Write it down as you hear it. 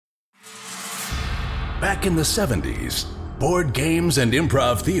Back in the 70s, board games and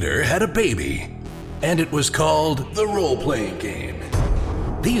improv theater had a baby, and it was called the role-playing game.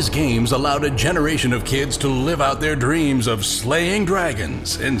 These games allowed a generation of kids to live out their dreams of slaying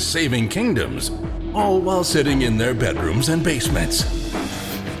dragons and saving kingdoms, all while sitting in their bedrooms and basements.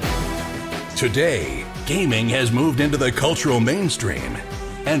 Today, gaming has moved into the cultural mainstream,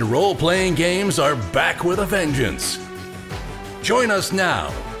 and role-playing games are back with a vengeance. Join us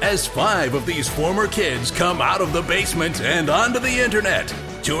now as 5 of these former kids come out of the basement and onto the internet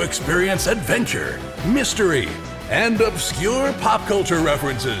to experience adventure, mystery, and obscure pop culture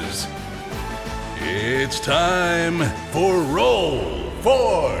references. It's time for Roll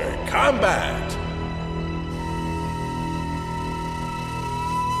for Combat.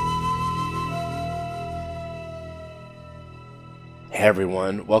 Hey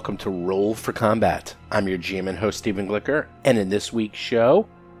everyone, welcome to Roll for Combat. I'm your GM and host Stephen Glicker, and in this week's show,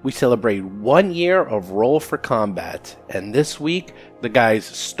 we celebrate 1 year of Roll for Combat. And this week, the guys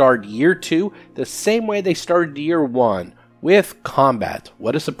start year 2 the same way they started year 1, with combat.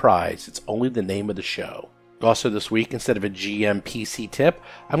 What a surprise, it's only the name of the show. Also this week, instead of a GM PC tip,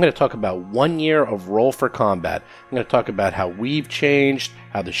 I'm going to talk about 1 year of Roll for Combat. I'm going to talk about how we've changed,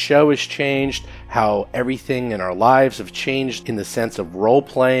 how the show has changed, how everything in our lives have changed in the sense of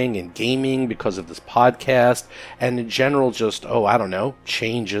role-playing and gaming because of this podcast, and in general just,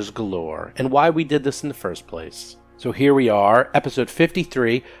 changes galore, and why we did this in the first place. So here we are, episode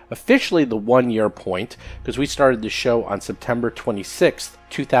 53, officially the 1 year point, because we started the show on September 26th,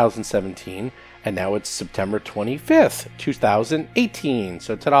 2017, and now it's September 25th, 2018.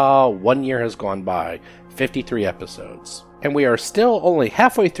 So ta-da, 1 year has gone by, 53 episodes. And we are still only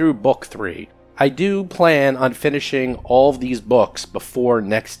halfway through book 3. I do plan on finishing all of these books before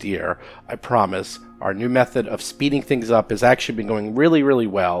next year, I promise. Our new method of speeding things up has actually been going really, really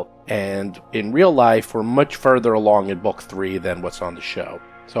well. And in real life, we're much further along in book 3 than what's on the show.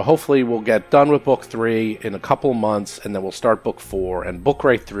 So hopefully we'll get done with book 3 in a couple months, and then we'll start book 4 and book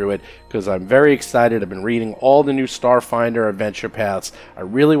right through it, because I'm very excited. I've been reading all the new Starfinder adventure paths. I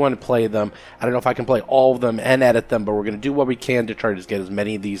really want to play them. I don't know if I can play all of them and edit them, but we're going to do what we can to try to get as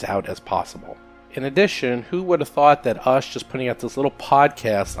many of these out as possible. In addition, who would have thought that us just putting out this little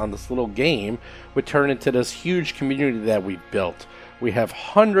podcast on this little game would turn into this huge community that we've built? We have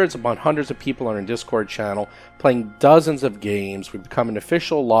hundreds upon hundreds of people on our Discord channel playing dozens of games. We've become an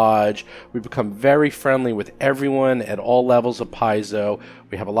official lodge. We've become very friendly with everyone at all levels of Paizo.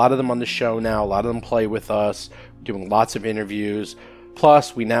 We have a lot of them on the show now. A lot of them play with us. We're doing lots of interviews.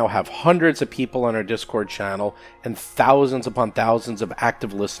 Plus, we now have hundreds of people on our Discord channel and thousands upon thousands of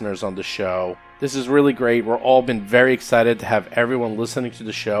active listeners on the show. This is really great. We're all been very excited to have everyone listening to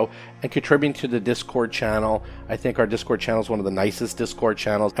the show and contributing to the Discord channel. I think our Discord channel is one of the nicest Discord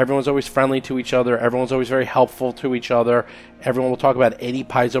channels. Everyone's always friendly to each other. Everyone's always very helpful to each other. Everyone will talk about any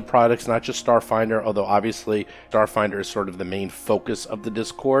Paizo products, not just Starfinder, although obviously Starfinder is sort of the main focus of the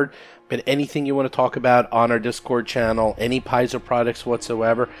Discord. But anything you want to talk about on our Discord channel, any Paizo products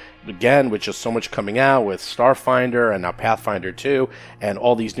whatsoever, again, with just so much coming out with Starfinder and now Pathfinder 2 and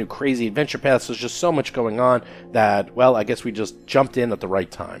all these new crazy adventure paths, there's just so much going on that, well, I guess we just jumped in at the right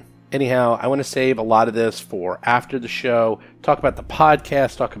time. Anyhow, I want to save a lot of this for after the show, talk about the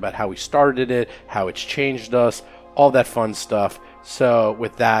podcast, talk about how we started it, how it's changed us, all that fun stuff. So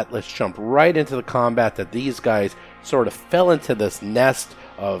with that, let's jump right into the combat that these guys sort of fell into this nest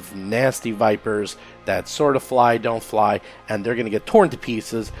of nasty vipers that sort of fly, don't fly, and they're going to get torn to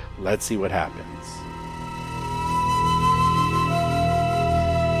pieces. Let's see what happens.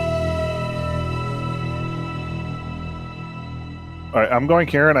 All right, I'm going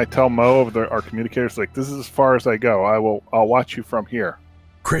here, and I tell Mo of our communicators, like, this is as far as I go. I'll watch you from here.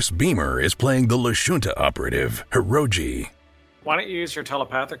 Chris Beamer is playing the Lashunta operative, Hiroji. Why don't you use your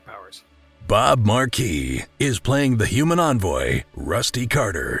telepathic powers? Bob Marquis is playing the human envoy, Rusty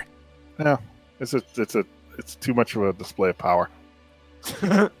Carter. Yeah, it's too much of a display of power.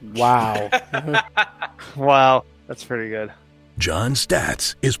 Wow. Wow, that's pretty good. John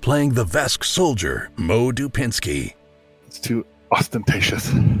Statz is playing the Vesk soldier, Mo Dupinsky. It's too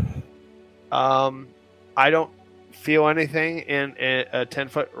ostentatious. I don't feel anything in a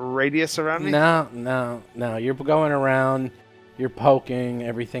 10-foot radius around me? No. You're going around, you're poking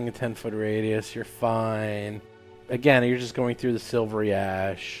everything a 10-foot radius, you're fine. Again, you're just going through the silvery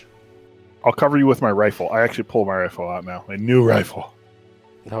ash. I'll cover you with my rifle. I actually pulled my rifle out now. My new rifle.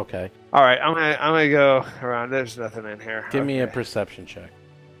 Okay. All right, I'm gonna go around. There's nothing in here. Give me a perception check.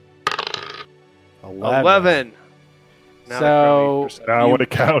 11. So Now would it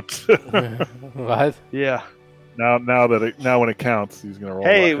count? what? Yeah. Now when it counts, he's gonna roll.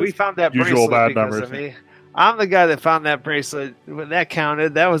 Hey, his we found that usual bracelet bad because numbers. of me. I'm the guy that found that bracelet. When that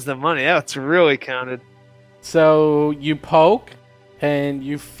counted, that was the money. That's really counted. So you poke, and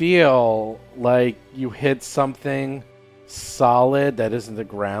you feel like you hit something solid that isn't the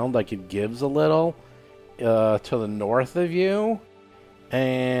ground, like it gives a little to the north of you.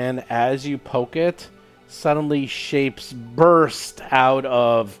 And as you poke it, suddenly shapes burst out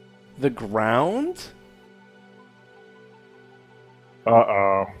of the ground.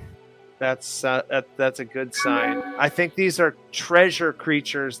 Uh-oh. That's a good sign. I think these are treasure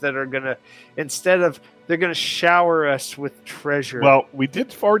creatures that are gonna, they're gonna shower us with treasure. Well, we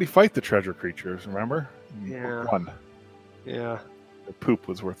did already fight the treasure creatures, remember? Yeah. One. yeah. The poop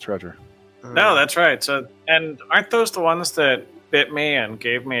was worth treasure. No, that's right. So, and aren't those the ones that bit me and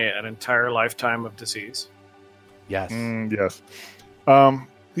gave me an entire lifetime of disease? Yes. Yes.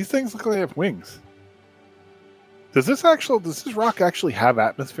 These things look like they have wings. Does this rock actually have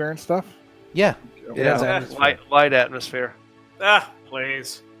atmosphere and stuff? Yeah. Okay. It has Yeah. atmosphere. light atmosphere. Ah,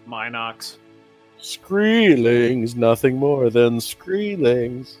 please, Minox. Screelings, nothing more than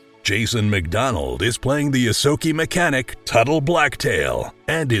Screelings. Jason McDonald is playing the Yosoki mechanic Tuttle Blacktail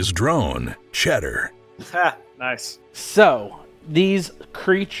and his drone, Cheddar. Ha, nice. So, these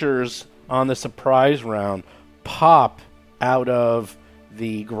creatures on the surprise round pop out of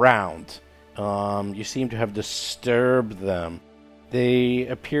the ground. You seem to have disturbed them. They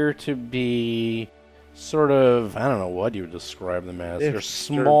appear to be sort of, I don't know what you would describe them as. They've They're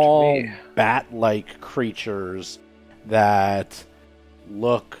disturbed small, me. bat-like creatures that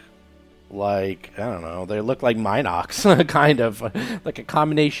look like, I don't know, they look like Minox, kind of. Like a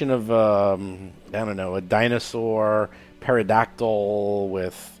combination of, I don't know, a dinosaur, pterodactyl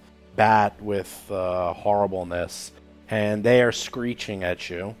with bat with horribleness. And they are screeching at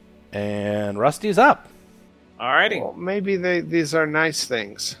you. And Rusty's up. Alrighty. Well, maybe these are nice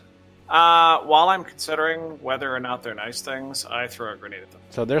things. While I'm considering whether or not they're nice things, I throw a grenade at them.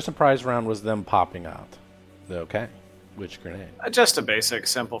 So their surprise round was them popping out. Okay. Which grenade? Just a basic,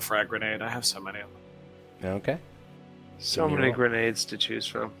 simple frag grenade. I have so many of them. Okay. So Give me a many roll. grenades to choose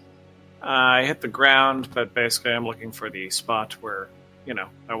from. I hit the ground, but basically I'm looking for the spot where,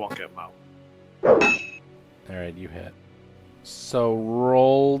 I won't get Mo. Alright, you hit. So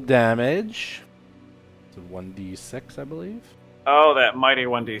roll damage. It's a 1d6, I believe. Oh, that mighty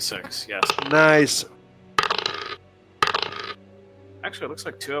 1d6, yes. Nice. Actually, it looks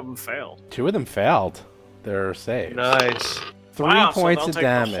like 2 of them failed. 2 of them failed their saves. Nice. 3 Wow, points so of they'll take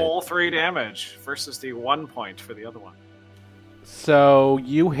damage. the whole 3 damage versus the 1 point for the other one. So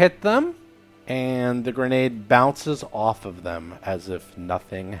you hit them, and the grenade bounces off of them as if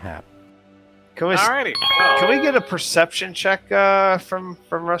nothing happened. Can we Alrighty. can we get a perception check from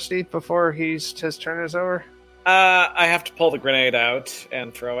Rusty before his turn is over? I have to pull the grenade out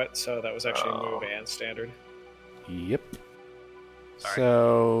and throw it, so that was actually Oh. move and standard. Yep. Sorry.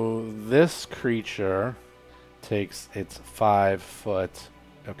 So this creature takes its 5 foot.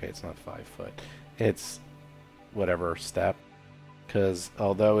 Okay, it's not 5 foot. It's whatever step. Because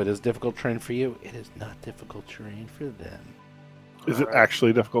although it is difficult terrain for you, it is not difficult terrain for them. Is it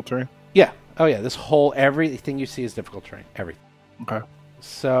actually difficult terrain? Yeah. Oh yeah. This whole everything you see is difficult terrain. Everything. Okay.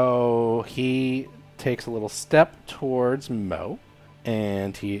 So he takes a little step towards Mo,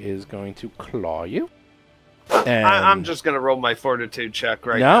 and he is going to claw you. And I'm just gonna roll my fortitude check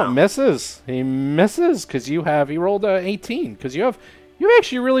right no, now. misses. He misses because he rolled a 18 because you have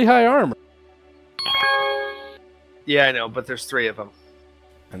actually really high armor. Yeah, I know, but there's 3 of them.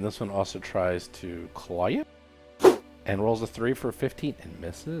 And this one also tries to claw you and rolls a 3 for 15 and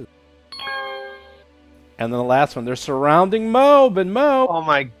misses. And then the last one, they're surrounding Mo, but Mo, Oh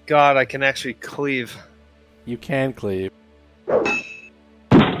my god, I can actually cleave. you can cleave.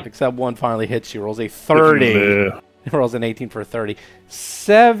 Except one finally hits you, rolls a 30. Bleh. He rolls an 18 for 30.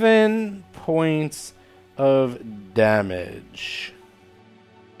 7 points of damage.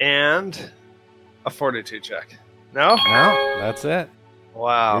 And a fortitude check. No? No, that's it.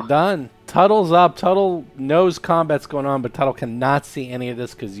 Wow. You're done. Tuttle's up. Tuttle knows combat's going on, but Tuttle cannot see any of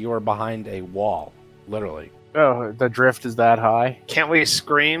this because you are behind a wall. Literally. Oh, the drift is that high? Can't we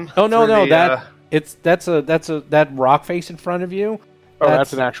scream? Oh no, through no, the, that rock face in front of you. Oh,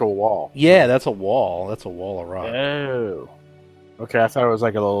 that's an actual wall. Yeah, that's a wall. That's a wall of rock. Oh. Okay, I thought it was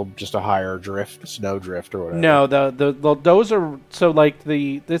like just a higher drift, snow drift or whatever. No, the those are so like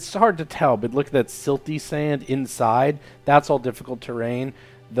it's hard to tell, but look at that silty sand inside. That's all difficult terrain.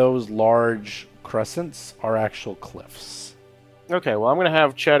 Those large crescents are actual cliffs. Okay, well, I'm going to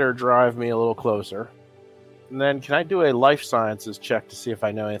have Cheddar drive me a little closer. And then can I do a life sciences check to see if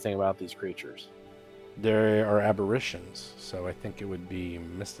I know anything about these creatures? There are aberrations, so I think it would be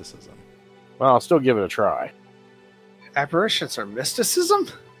mysticism. Well, I'll still give it a try. Apparitions are mysticism?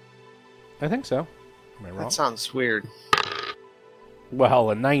 I think so. Am I wrong? That sounds weird.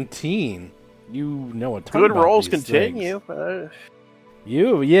 Well, a 19. You know a ton Good about rolls these continue. things.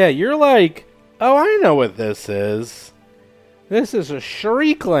 You're like, oh, I know what this is. This is a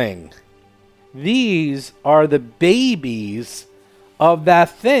shriekling. These are the babies of that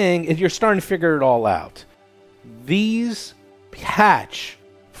thing, and you're starting to figure it all out. These hatch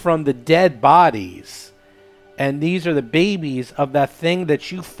from the dead bodies, and these are the babies of that thing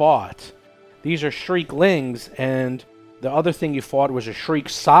that you fought. These are shrieklings, and the other thing you fought was a shriek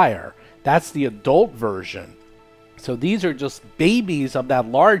sire. That's the adult version. So these are just babies of that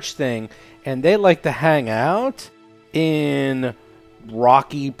large thing, and they like to hang out in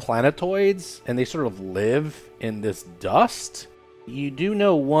rocky planetoids, and they sort of live in this dust. You do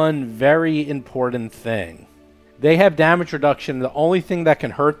know one very important thing. They have damage reduction. The only thing that can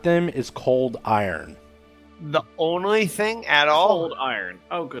hurt them is cold iron. The only thing at all? Cold iron.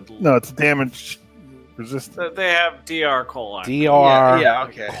 Oh, good lord. No, it's damage resistant. They have DR coal iron. DR Yeah,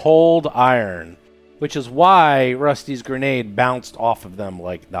 okay. cold iron, which is why Rusty's grenade bounced off of them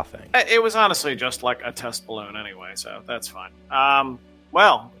like nothing. It was honestly just like a test balloon anyway, so that's fine.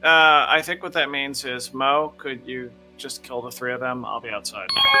 I think what that means is, Mo, could you just kill the 3 of them? I'll be outside.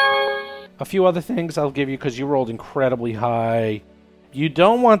 A few other things I'll give you because you rolled incredibly high. You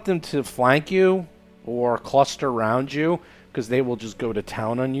don't want them to flank you or cluster around you because they will just go to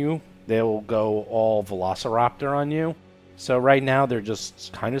town on you. They will go all Velociraptor on you. So right now they're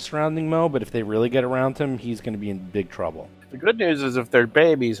just kind of surrounding Mo, but if they really get around him, he's going to be in big trouble. The good news is if they're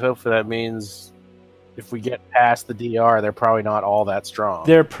babies, hopefully that means if we get past the DR, they're probably not all that strong.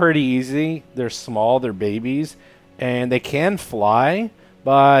 They're pretty easy. They're small. They're babies. And they can fly,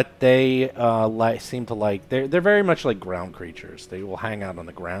 but they seem to like... They're very much like ground creatures. They will hang out on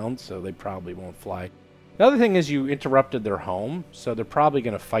the ground, so they probably won't fly. The other thing is you interrupted their home, so they're probably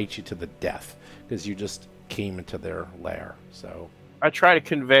going to fight you to the death because you just came into their lair. So I try to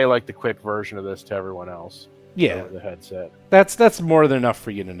convey like the quick version of this to everyone else. yeah, Over the headset. that's more than enough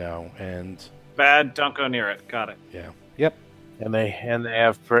for you to know. And Bad, don't go near it. Got it. yeah, yep. And they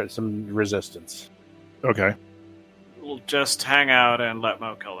have some resistance. Okay. We'll just hang out and let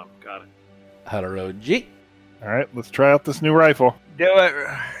Mo kill them. Got it. Haruji. All right, let's try out this new rifle. Do it,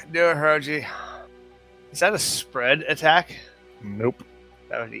 Hiroji. Is that a spread attack? Nope.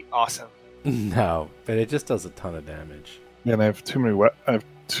 That would be awesome. No, but it just does a ton of damage. Man, I have too many. I have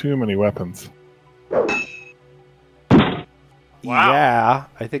too many weapons. Wow. Yeah,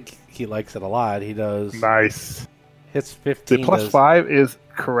 I think he likes it a lot. He does. Nice. Hits The 15. plus does 5 is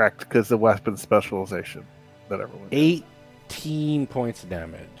correct because the weapon specialization that everyone. 18 points of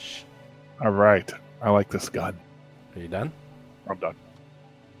damage. All right, I like this gun. Are you done? I'm done.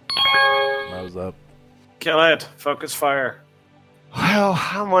 Nose up. Kill it. Focus fire. Well,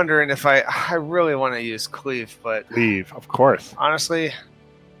 I'm wondering if I really want to use cleave, but Leave, of course. honestly,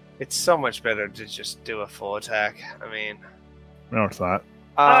 it's so much better to just do a full attack. I mean, No, it's not.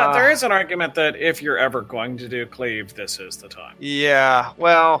 There is an argument that if you're ever going to do cleave, this is the time. Yeah,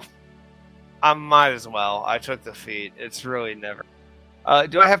 well, I might as well. I took the feat. It's really never.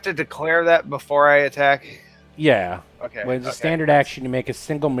 Do I have to declare that before I attack? Yeah. Okay. When it's a okay. standard action, you make a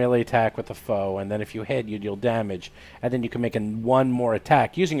single melee attack with a foe, and then if you hit, you deal damage, and then you can make one more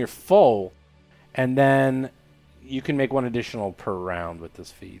attack using your full, and then you can make one additional per round with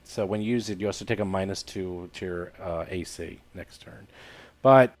this feat. So when you use it, you also take a -2 to your AC next turn.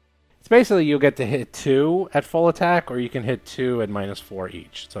 But it's basically you'll get to hit 2 at full attack, or you can hit 2 at -4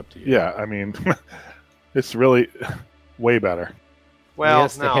 each. It's up to you. Yeah, I mean, it's really way better. Well, He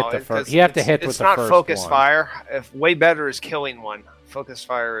has to no, hit the it- first- 'cause you have to it's- hit it's with the not first focus one. fire. If way better is killing one. Focus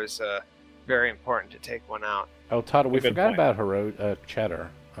fire is very important to take one out. Oh, Todd, we Good forgot point. about Cheddar.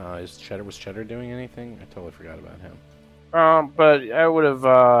 Was Cheddar doing anything? I totally forgot about him. But I would have.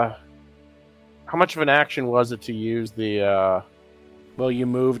 How much of an action was it to use the? Well, you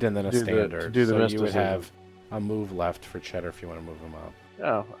moved and then a Do the- standard. to do the so you would mysticism. have a move left for Cheddar if you want to move him up.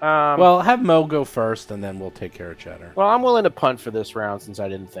 Oh, Well, have Mo go first, and then we'll take care of Cheddar. well, I'm willing to punt for this round since I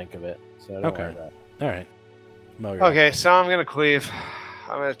didn't think of it. So don't Okay. worry about it. All right. Mo, you're up. Okay, so I'm gonna cleave.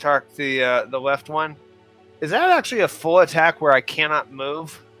 I'm gonna target the left one. Is that actually a full attack where I cannot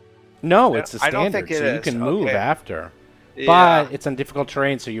move? No, it's a I standard, don't think it so you is. can move Okay. after. Yeah. But it's on difficult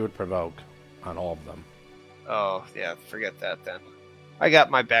terrain, so you would provoke on all of them. Oh yeah, forget that then. I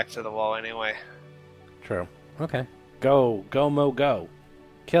got my back to the wall anyway. True. Okay. Go, Mo, go.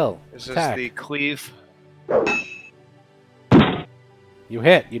 Kill. This Attack. is the cleave. You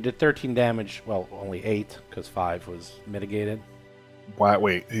hit. You did 13 damage. Well, only 8 because 5 was mitigated.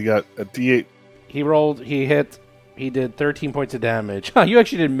 Wait, he got a D8. He hit. He did 13 points of damage. You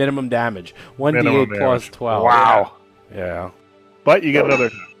actually did minimum damage. 1d8 plus 12. Wow. Yeah. But you get another.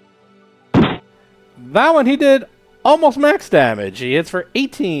 That one he did almost max damage. He hits for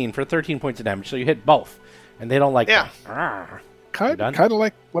 18 for 13 points of damage. So you hit both. And they don't like that. Kind of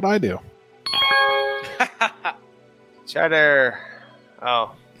like what I do. Cheddar.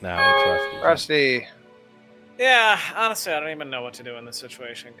 Oh. No, it's Rusty. Rusty. Yeah, honestly, I don't even know what to do in this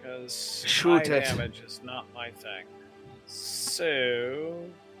situation because Shoot it. damage is not my thing. So,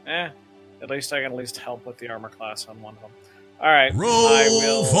 at least I can help with the armor class on one of them. All right,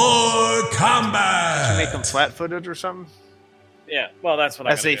 Roll for Can combat. you make them flat-footed or something? Yeah, well, that's what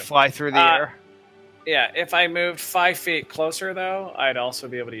As I they do. fly through the air? Yeah, if I moved 5 feet closer, though, I'd also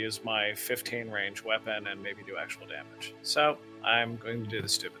be able to use my 15 range weapon and maybe do actual damage. So I'm going to do the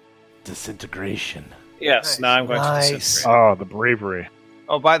stupid. Disintegration. Yes, Nice. now I'm going Nice. to disintegrate. Oh, the bravery.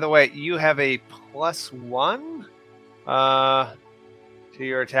 Oh, by the way, you have a +1 to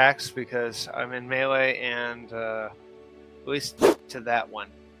your attacks because I'm in melee and at least to that one.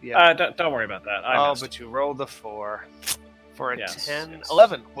 Yeah. Don't worry about that. But you rolled a 4 for a Yes, 10, yes.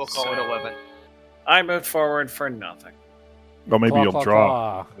 11. We'll call So- it 11. I moved forward for nothing. Well, maybe Claw, you'll claw,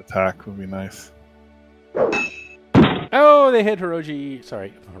 draw. claw. Attack would be nice. Oh, they hit Hiroji.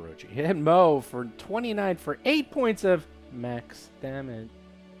 Sorry, Hiroji. Hit Mo for 29 for 8 points of max damage.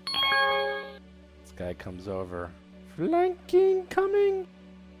 This guy comes over. Flanking coming.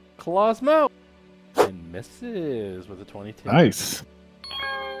 Claws Mo. And misses with a 22. Nice.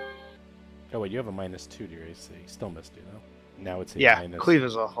 Oh, wait, you have a -2 to your AC. Still missed you, though. Now it's a Yeah, Cleave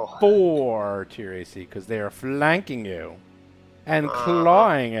is awful. -4 to your AC because they are flanking you and Uh-huh.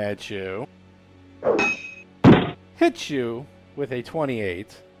 clawing at you. Hits you with a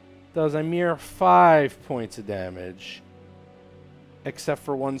 28. Does a mere 5 points of damage. Except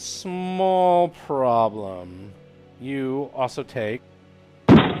for one small problem. You also take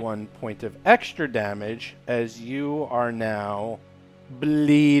 1 point of extra damage as you are now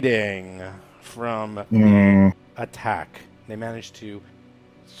bleeding from Mm. attack. They managed to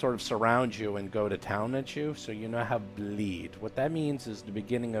sort of surround you and go to town at you, so you now have bleed. What that means is the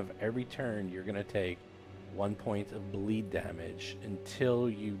beginning of every turn you're going to take 1 point of bleed damage until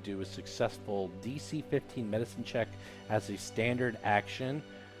you do a successful DC 15 medicine check as a standard action,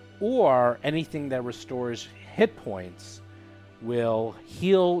 or anything that restores hit points will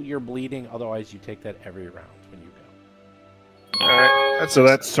heal your bleeding. Otherwise, you take that every round when you go. All right. So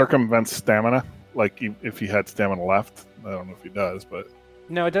that circumvents stamina. Like if he had stamina left, I don't know if he does, but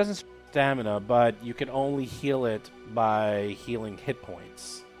No, it doesn't stamina, but you can only heal it by healing hit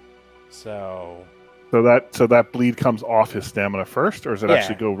points. So so that bleed comes off his stamina first, or does it Yeah.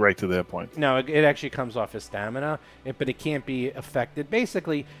 actually go right to the hit point? no, it actually comes off his stamina, but it can't be affected.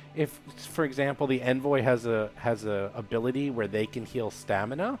 Basically, if, for example, the envoy has a ability where they can heal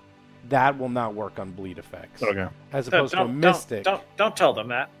stamina, that will not work on bleed effects. Okay. As opposed to a mystic. Don't tell them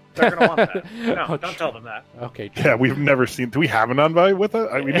that. They're going to want that. No, Oh, don't tell them that. Okay. Yeah, we've never seen. Do we have an envoy with it?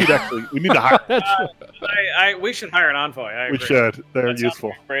 We need to hire. We should hire an envoy. I We agree. should. They're That sounds useful.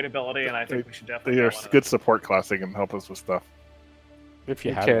 like a great ability, and I think we should definitely. They are get one of good those. support class. They can help us with stuff. If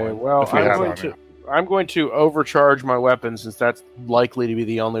you have Okay, one. well, If we have one, I'm going to overcharge my weapon since that's likely to be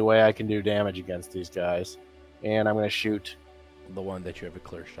the only way I can do damage against these guys. And I'm going to shoot. The one that you have a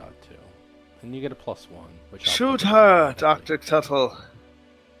clear shot to. And you get a +1. Which I'll Shoot put her, in. Dr. Tuttle.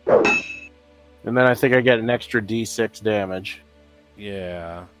 And then I think I get an extra D6 damage.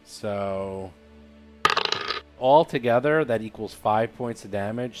 Yeah, so altogether that equals 5 points of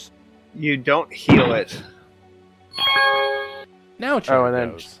damage. You don't heal it. Now Cheddar and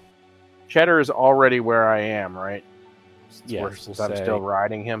then- goes. Cheddar is already where I am, right? Yes, Since we'll I'm say- still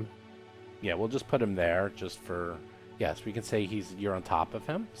riding him. Yeah, we'll just put him there just for... Yes, we can say you're on top of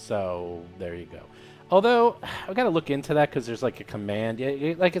him, so there you go. Although, I've got to look into that because there's like a command.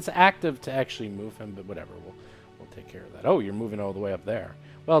 Yeah, like it's active to actually move him, but whatever, we'll take care of that. Oh, you're moving all the way up there.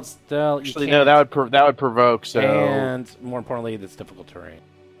 Well, it's still... you Actually, can't- no, that would provoke, so And more importantly, it's difficult terrain.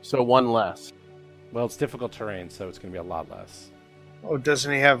 so one less. Well, it's difficult terrain, so it's going to be a lot less. Oh,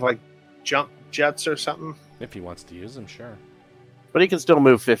 doesn't he have like jump jets or something? If he wants to use them, sure. But he can still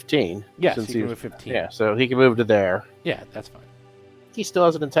move 15. Yes, since he can he's- move 15. Yeah, so he can move to there. Yeah, that's fine. He still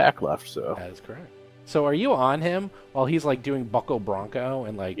has an attack left, so That is correct. So are you on him while he's like doing Bucko Bronco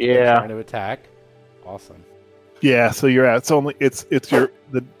and like Yeah. trying to attack? Awesome. Yeah, so you're at it's your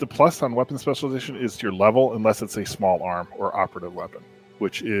the plus on weapon specialization is your level unless it's a small arm or operative weapon,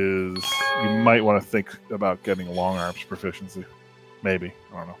 which is you might want to think about getting long arms proficiency. Maybe.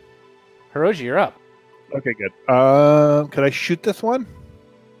 I don't know. Hiroji, you're up. Okay, good. Could I shoot this one?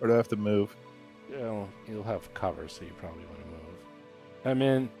 Or do I have to move? You'll have cover, so you probably want to move. I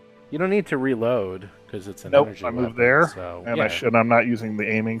mean, you don't need to reload because it's an energy I weapon. moved there, So, and yeah. I'm not using the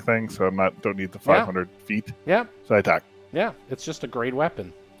aiming thing, so don't need the 500 feet. Yeah, So I attack. yeah. It's just a great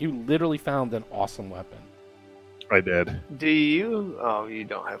weapon. You literally found an awesome weapon. I did. Do you? Oh, you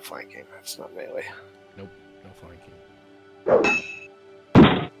don't have flanking. That's not melee. No flanking.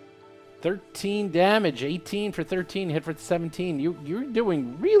 13 damage, 18 for 13, hit for 17. You're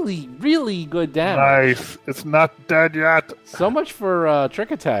doing really, really good damage. Nice. It's not dead yet. So much for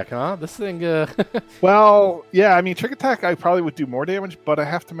trick attack, huh? This thing. Well, yeah. I mean, trick attack. I probably would do more damage, but I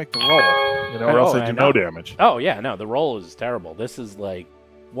have to make the roll, or else I do no damage. Oh yeah, no, the roll is terrible. This is like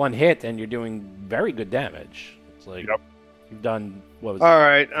one hit, and you're doing very good damage. It's like you've done what was? All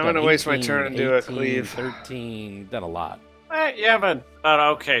right, I'm done going to waste my 18, turn and do a 18, cleave. 13. You've done a lot. You have an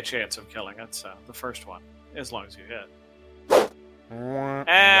okay chance of killing it, so the first one, as long as you hit.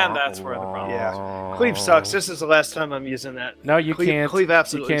 And that's where the problem is. Yeah. Cleave sucks. This is the last time I'm using that. No, you Cleave, can't. Cleave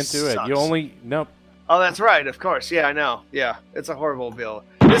absolutely You can't do it. sucks. You only nope. Oh, that's right. Of course. Yeah, I know. Yeah, it's a horrible build.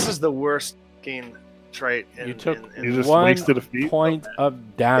 This is the worst game trait. You took You just one wasted a feat. point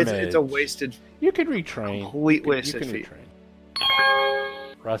of damage. It's a wasted, You could retrain. complete You wasted can feat.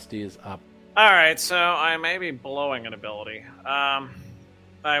 retrain. Rusty is up. All right, so I may be blowing an ability.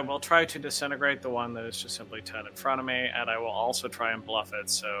 I will try to disintegrate the one that is just simply 10 in front of me, and I will also try and bluff it,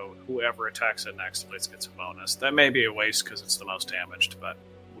 so whoever attacks it next at least gets a bonus. That may be a waste because it's the most damaged, but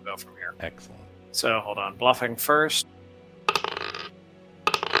we'll go from here. Excellent. So hold on, bluffing first.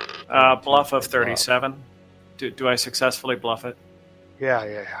 Bluff of 37. Do I successfully bluff it?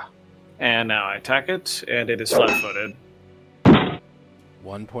 Yeah. And now I attack it, and it is flat-footed.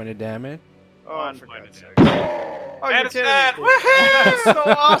 1 point of damage. Oh, One for point God's of sake. damage. Oh, And you're it's kidding dead! me. Woohoo! That's so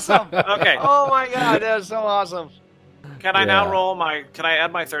awesome. Okay, Oh my god, that is so awesome. can I now Yeah. roll my? Can I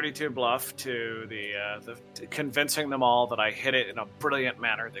add my 32 bluff to the convincing them all that I hit it in a brilliant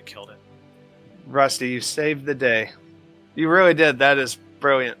manner that killed it? Rusty, you saved the day. You really did. That is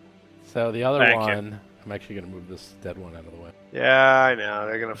brilliant. So the other Thank you. one, I'm actually going to move this dead one out of the way. Yeah, I know.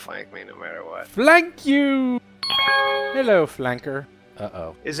 They're gonna flank me no matter what. Flank you! Hello, flanker.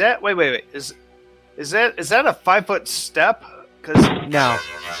 Uh-oh. Is that wait? Is that a 5-foot step? Because No.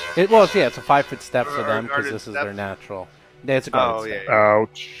 It's a 5-foot step for Or them because guarded this is step? their natural. Yeah, it's a guarded oh step. yeah.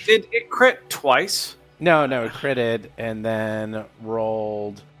 Ouch. Did it crit twice? No, it critted and then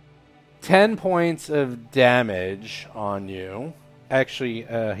rolled 10 points of damage on you. Actually,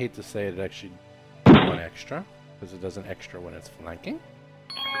 I hate to say it, actually one extra because it does an extra when it's flanking.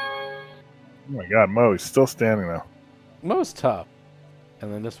 Oh my god, Mo, he's still standing though. Most tough.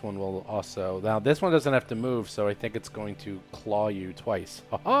 And then this one will also... Now, this one doesn't have to move, so I think it's going to claw you twice.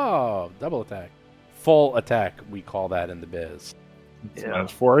 Oh, double attack. Full attack, we call that in the biz. It's Yeah.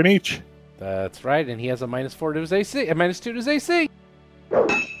 -4 in each. That's right, and he has a -4 to his AC, a -2 to his AC.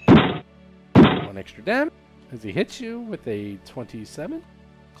 1 extra damage as he hits you with a 27.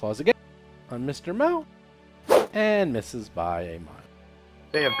 Claws again on Mr. Mo. And misses by a mile.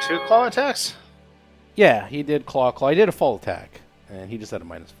 They have 2 claw attacks. Yeah, he did claw. He did a full attack, and he just had a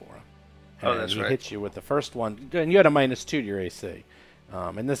 -4. Oh, And that's he right. hits you with the first one, and you had a -2 to your AC.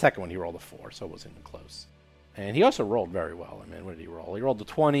 And the second one, he rolled a 4, so it wasn't even close. And he also rolled very well. I mean, what did he roll? He rolled a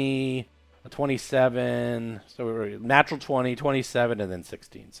 20, a 27, so we were natural 20, 27, and then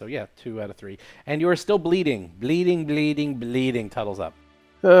 16. So yeah, 2 out of 3. And you are still bleeding. Bleeding. Tuttle's up.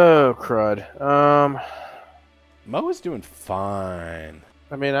 Oh, crud. Mo is doing fine.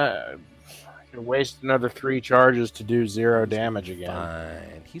 I mean, I could waste another 3 charges to do 0 damage again.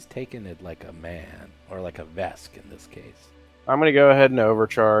 Fine. He's taking it like a man, or like a Vesk in this case. I'm going to go ahead and You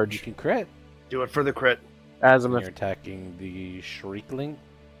overcharge can crit. Do it for the crit. as I'm You're attacking the Shriekling.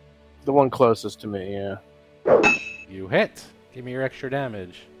 the one closest to me, yeah. You hit. Give me your extra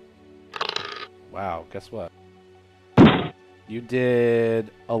damage. Wow, guess what? You did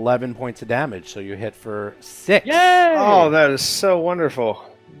 11 points of damage, so you hit for 6. Yay! Oh, that is so wonderful.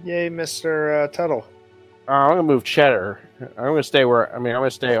 Yay, Mr. Tuttle. I'm going to move Cheddar. I'm going to stay I'm going to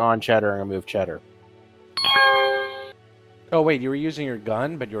stay on Cheddar. I'm going to move Cheddar. Oh, wait, you were using your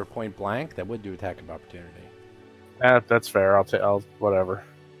gun, but you were point blank? That would do attack of opportunity. That's fair. I'll whatever.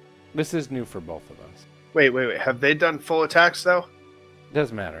 This is new for both of us. Wait. Have they done full attacks, though?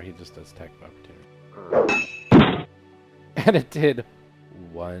 Doesn't matter, he just does attack of opportunity. And it did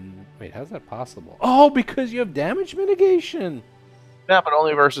 1... Wait, how's that possible? Oh, because you have damage mitigation! Yeah, but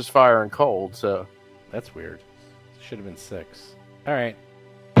only versus fire and cold, so... That's weird. Should have been 6. Alright.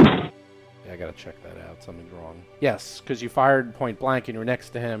 Yeah, I gotta check that out. Something's wrong. Yes, because you fired point blank and you're next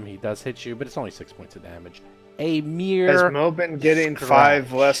to him. He does hit you, but it's only 6 points of damage. A mere. Has Mo been getting scratch.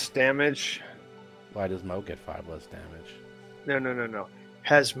 5 less damage? Why does Mo get 5 less damage? No.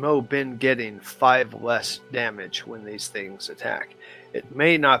 Has Mo been getting 5 less damage when these things attack? It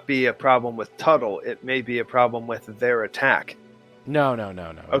may not be a problem with Tuttle. It may be a problem with their attack. No.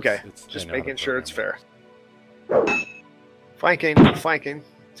 Okay, It's just they know how making to sure it's program fair. Flanking,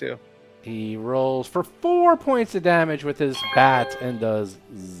 too. it. He rolls for 4 points of damage with his bat and does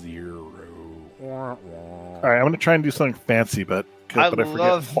 0. All right, I'm going to try and do something fancy, but I forget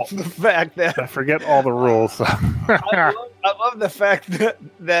love the fact that I forget all the rules. I love the fact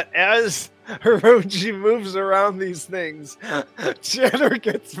that as Hiroji moves around these things, Cheddar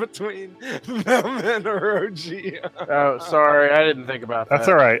gets between them and Hiroji. Oh, sorry, I didn't think about that. That's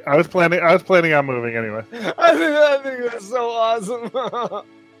all right. I was planning on moving anyway. I think that's so awesome.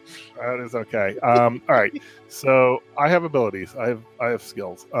 That is okay. All right. So I have abilities. I have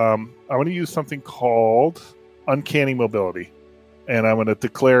skills. I want to use something called Uncanny Mobility, and I'm going to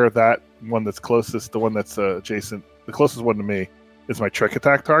declare that one that's closest, the one that's adjacent, the closest one to me, is my trick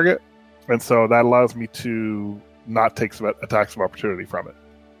attack target, and so that allows me to not take some attacks of opportunity from it.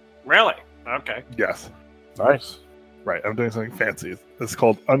 Really? Okay. Yes. Nice. Right. I'm doing something fancy. It's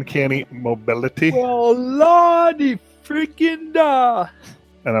called Uncanny Mobility. Well, lordy freaking da.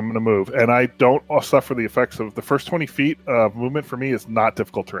 And I'm going to move. And I don't suffer the effects of the first 20 feet of movement. For me is not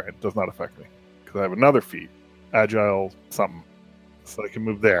difficult terrain. It does not affect me because I have another feat, agile something, so I can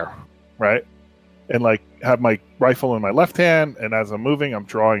move there, right? And like have my rifle in my left hand, and as I'm moving, I'm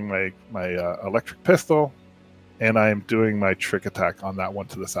drawing my electric pistol, and I am doing my trick attack on that one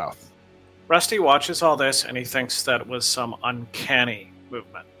to the south. Rusty watches all this and he thinks that it was some uncanny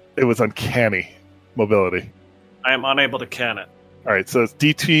movement. It was uncanny mobility. I am unable to can it. All right, so it's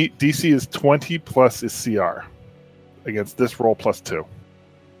DC is 20 plus is CR against this roll plus 2.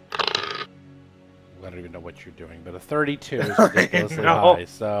 I don't even know what you're doing, but a 32 is ridiculously high.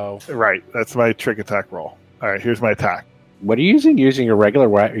 So Right, that's my trick attack roll. All right, here's my attack. what are you using? Using your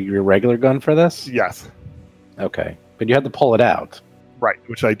regular gun for this? Yes, Okay, but you had to pull it out. right,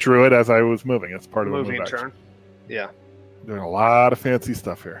 which I drew it as I was moving. It's part of the Moving move action. turn. Yeah. Doing a lot of fancy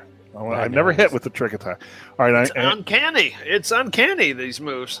stuff here. I've never hit with the trick attack. All right, It's uncanny. It's uncanny, these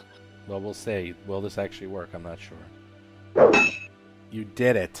moves. Well, we'll see. Will this actually work? I'm not sure. You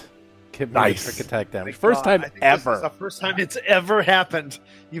did it. Give me Nice. the trick attack damage. My First God, time I think ever. This is the first time it's ever happened.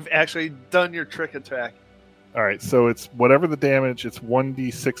 You've actually done your trick attack. all right, so it's whatever the damage. It's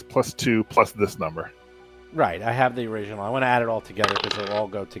 1d6 plus 2 plus this number. Right, I have the original. I want to add it all together because it'll all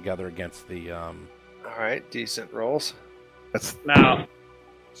go together against the. All right, decent rolls. That's Now,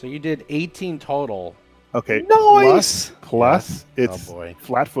 So you did 18 total. okay. Nice. Plus it's Oh boy.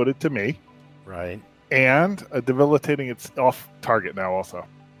 flat-footed to me, Right. and debilitating. It's off target now also.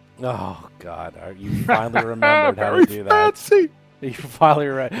 Oh God! You finally remembered how to Very do that. fancy. You finally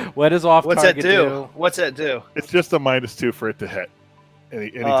What does off What's that target do? What's that do? It's just a -2 for it to hit.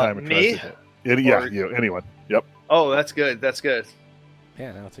 Anytime it tries me? to hit. Yeah, Or- you. Anyone. Yep. Oh, that's good. That's good.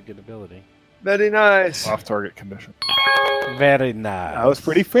 Yeah, that's a good ability. Very nice. Off target condition. Very nice. That was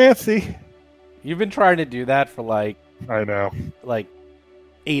pretty fancy. You've been trying to do that for like I know.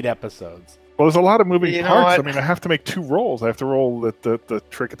 8 episodes. Well, there's a lot of moving You know parts. what? I mean, I have to make 2 rolls. I have to roll the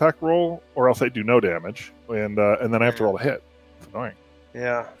trick attack roll, or else I do no damage, and then I have to roll a hit. It's annoying.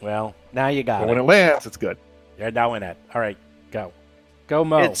 Yeah. Well, now you got But it. when it lands, it's good. You're doing it. All right, go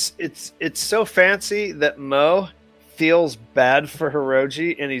Mo. It's so fancy that Mo feels bad for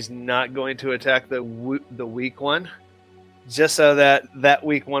Hiroji, and he's not going to attack the weak one, just so that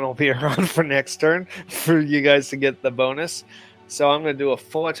weak one will be around for next turn for you guys to get the bonus. So I'm going to do a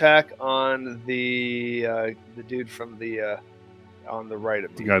full attack on the dude from the on the right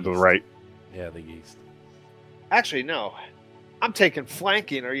of me. The guy to the right. Yeah, the yeast. Actually, no, I'm taking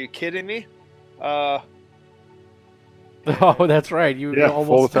flanking. Are you kidding me? Oh, that's right. You Yeah, full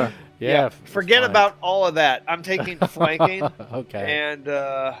almost. attack. Yeah. Forget fine. about all of that. I'm taking flanking, Okay. and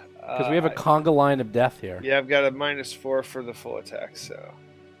Because we have a conga line of death here. yeah, I've got a -4 for the full attack. So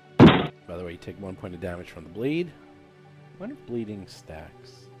By the way, you take 1 point of damage from the bleed. When are bleeding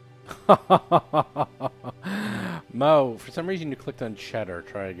stacks? Mo, for some reason you clicked on Cheddar.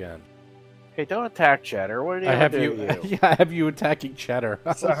 Try again. Hey, don't attack Cheddar. What did I I have do you. to you? Yeah, I have you attacking Cheddar.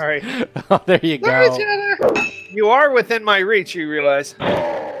 sorry. Oh, there you Sorry, go. Cheddar. You are within my reach. You realize.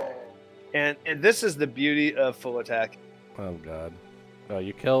 And this is the beauty of full attack. Oh God. Oh,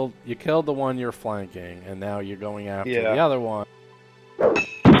 you killed the one you're flanking, and now you're going after Yeah. the other one.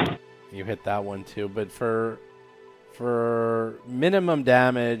 You hit that one too, but for for minimum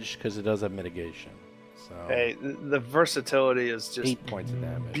damage because it does have mitigation. So Hey, the versatility is just 8 points of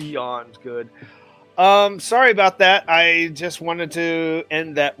damage. beyond good. Sorry about that. I just wanted to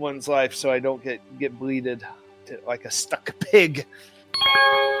end that one's life so I don't get bleeded like a stuck pig.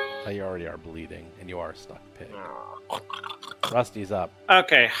 Oh, you already are bleeding, and you are a stuck pig. Rusty's up.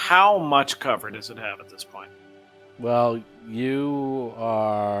 Okay, how much cover does it have at this point? Well, you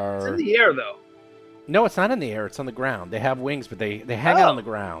are... It's in the air, though. No, it's not in the air. It's on the ground. They have wings, but they hang out on the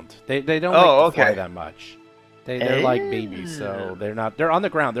ground. They don't Oh, like to fly okay. that much. They're like babies, so they're not. They're on the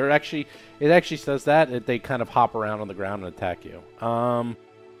ground. It actually says that they kind of hop around on the ground and attack you.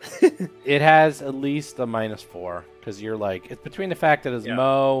 It has at least a -4 because you're like it's between the fact that it's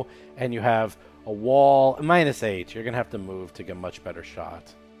Mo and you have a wall. -8. You're gonna have to move to get a much better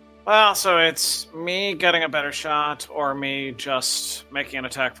shot. Well, so it's me getting a better shot, or me just making an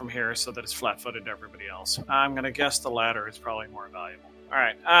attack from here so that it's flat-footed to everybody else. I'm going to guess the latter is probably more valuable. All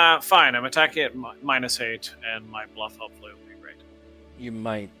right, fine. I'm attacking at -8, and my bluff hopefully will be great. You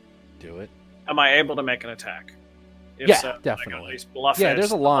might do it. Am I able to make an attack? If Yeah, so, I can definitely. at least bluff Yeah, it.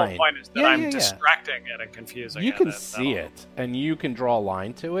 there's a The line. whole point is that Yeah, I'm yeah, yeah. distracting it and confusing You it. can and see that'll- it, and you can draw a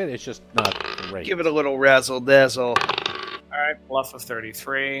line to it. It's just not great. Give it a little razzle dazzle. All right, bluff of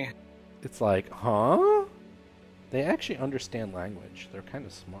 33. It's like, huh? They actually understand language. They're kind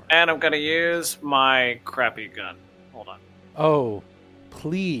of smart. And I'm going to use my crappy gun. Hold on. Oh,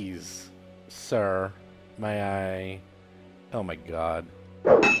 please, sir, may I? Oh my God,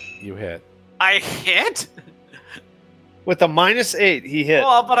 you hit. I hit? With a -8, he hit.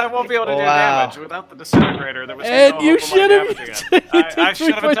 Well, but I won't be able to do Wow. damage without the disintegrator. There was And no you hope of my should have- damaging you it. I took should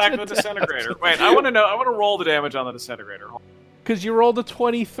have too much attacked with disintegrator. Wait, I want to know. I want to roll the damage on the disintegrator. Because you rolled a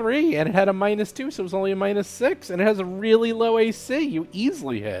 23 and it had a -2, so it was only a -6, and it has a really low AC. You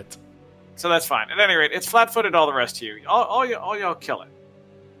easily hit. So that's fine. At any rate, it's flat-footed. All the rest of you, all y'all kill it.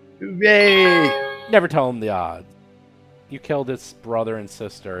 Hooray! Never tell him the odds. You killed its brother and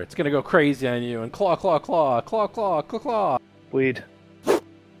sister. It's gonna go crazy on you and claw, claw, claw, claw, claw, claw, claw. Bleed.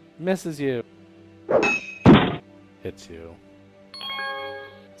 Misses you. Hits you.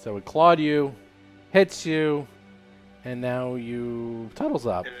 So it clawed you, hits you, and now you Tuttle's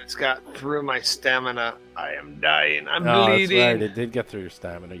up. And it's got through my stamina. I am dying. I'm Oh, bleeding. that's right. It did get through your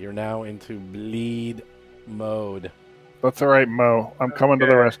stamina. You're now into bleed mode. That's all right, Mo. I'm coming to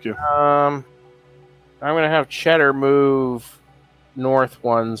the rescue. I'm gonna have Cheddar move north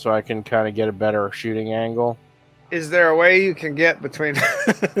one so I can kind of get a better shooting angle. Is there a way you can get between?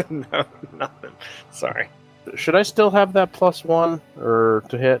 No, nothing. Sorry. Should I still have that +1 or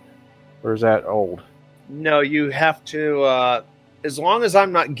to hit, or is that old? No, you have to. As long as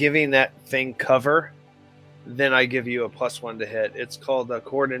I'm not giving that thing cover, then I give you a +1 to hit. It's called a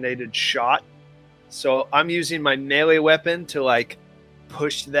coordinated shot. So I'm using my melee weapon to like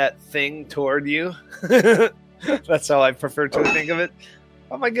push that thing toward you. That's how I prefer to think of it.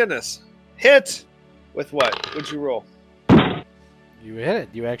 Oh my goodness! Hit with what? What'd you roll? You hit it.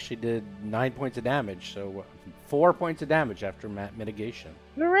 You actually did 9 points of damage. So 4 points of damage after mitigation.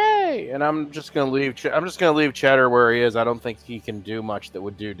 Hooray! And I'm just gonna leave. I'm just gonna leave Cheddar where he is. I don't think he can do much that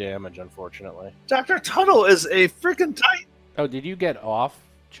would do damage, unfortunately. Dr. Tuttle is a freaking tight. Oh, did you get off,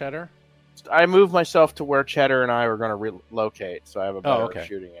 Cheddar? I moved myself to where Cheddar and I were gonna relocate, so I have a better okay.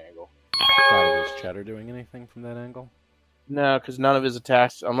 shooting angle. Was Cheddar doing anything from that angle? No, because none of his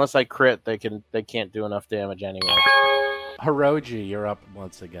attacks, unless I crit, they can't do enough damage anyway. Hiroji, you're up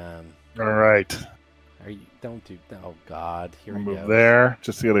once again. All right. Don't do. Oh God, here I'll we move go. there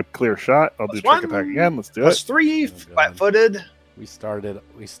just to get a clear shot. I'll do +1. trick attack again. Let's do it. +3, Oh, God. flat-footed. We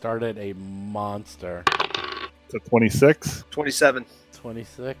started a monster. To 26. 27.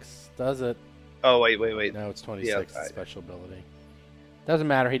 26 does it. Oh wait. No, it's 26. Yeah, It's special ability. Doesn't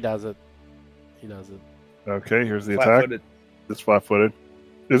matter. He does it. He does it. Okay, here's the attack. Flat-footed. It's flat-footed.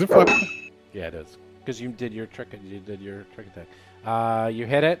 Is it flat-footed? Yeah, it is. Because you did your trick. You did your trick attack. You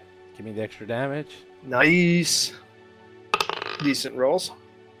hit it. Give me the extra damage. Nice. Decent rolls.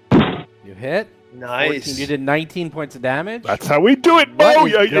 You hit. 14. Nice. You did 19 points of damage. That's how we do it, What Mo!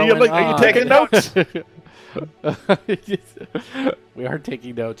 is Are you going taking on? notes? We are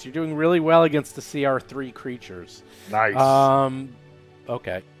taking notes. You're doing really well against the CR3 creatures. Nice.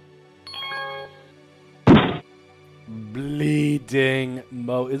 Okay. Bleeding.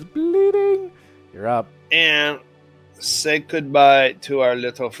 Mo is bleeding. You're up. And say goodbye to our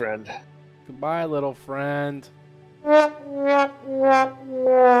little friend. Goodbye, little friend.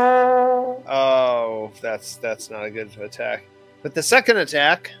 Oh, that's not a good attack. But the second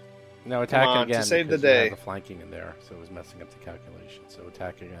attack, No, attack on, to again. save the because you had day. the flanking in there, so it was messing up the calculation. So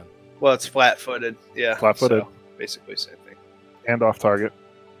attack again. well, it's flat-footed. Yeah. Flat-footed. so, basically same thing. And off target.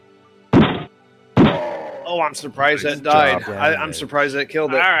 Oh, I'm surprised Nice that died. job, I'm surprised that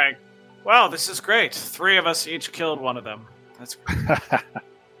killed All it. right. Well, this is great. 3 of us each killed one of them. That's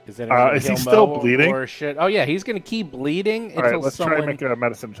Is, anyone Is he kill still Mo bleeding? Or shit? Oh yeah, he's gonna keep bleeding All right, until let's try someone. and make a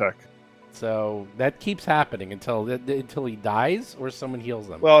medicine check. So that keeps happening until he dies or someone heals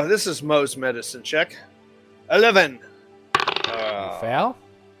them. Well, this is Mo's medicine check. 11. You fail.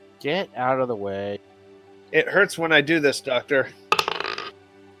 Get out of the way. It hurts when I do this, Doctor.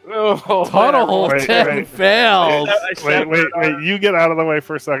 Oh, Tunnel Wait, 10 wait. failed. Wait. You get out of the way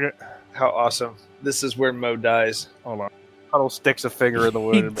for a second. How awesome. This is where Mo dies. Hold on. Puddle sticks a finger in the He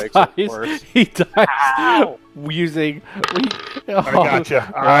wound and makes it dies. worse. He dies Ow! using. I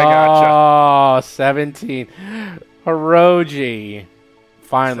gotcha. Oh, 17. Hiroji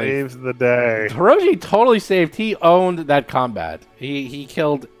finally. Saves the day. Hiroji totally saved. He owned that combat. He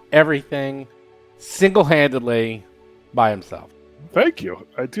killed everything single-handedly by himself. Thank you.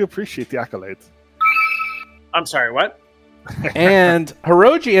 I do appreciate the accolades. I'm sorry, what? And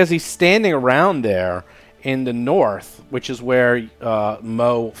Hiroji, as he's standing around there in the north, which is where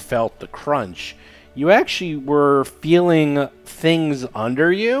Mo felt the crunch, you actually were feeling things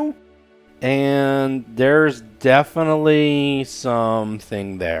under you, and there's definitely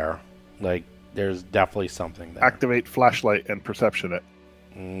something there. Like, there's definitely something there. Activate flashlight and perception it.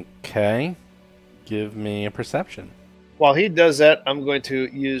 Okay. Give me a perception. While he does that, I'm going to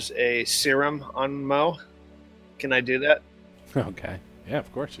use a serum on Mo. Can I do that? Okay. Yeah,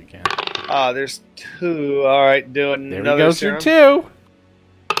 of course you can. There's 2. All right, do it. There Another he goes serum. through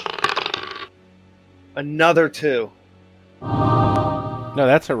 2. Another 2. No,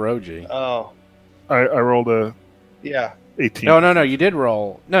 that's Hiroji. Oh, I rolled a yeah. 18. No, you did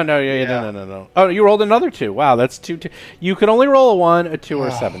roll. No, Yeah. no. Oh, you rolled another 2. Wow, that's 2. You can only roll a 1, a 2, or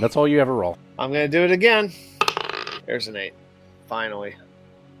a 7. That's all you ever roll. I'm going to do it again. There's an 8. Finally.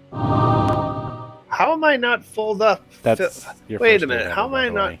 How am I not full up? That's your Wait first a minute. hit How ever, am I by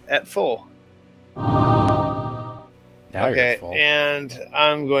the not way. at full? Now you're Okay, at full. and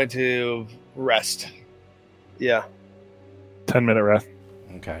I'm going to rest. Yeah. 10-minute rest.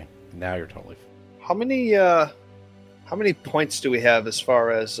 Okay, now you're totally full. How many points do we have as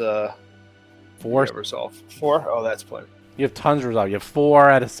far as 4. resolve? 4? Oh, that's plenty. You have tons of resolve. You have 4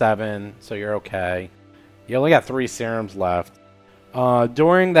 out of 7, so you're okay. You only got 3 serums left.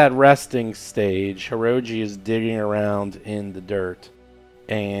 During that resting stage, Hiroji is digging around in the dirt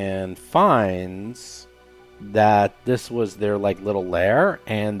and finds that this was their little lair,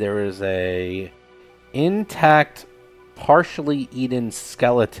 and there is a intact, partially eaten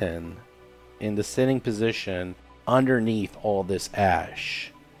skeleton in the sitting position underneath all this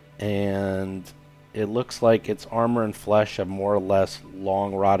ash. And it looks like its armor and flesh have more or less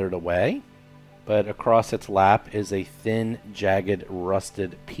long rotted away. But across its lap is a thin, jagged,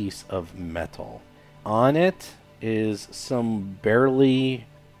 rusted piece of metal. On it is some barely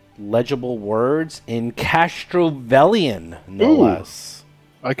legible words in Castrovelian, no Ooh. less.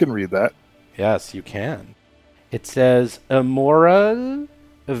 I can read that. Yes, you can. It says, Amora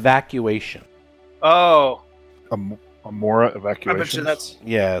Evacuation. Oh, Amora I evacuation. bet you that's.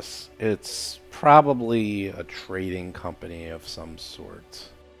 Yes, it's probably a trading company of some sort.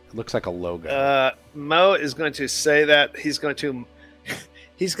 It looks like a logo. Mo is going to say that he's going to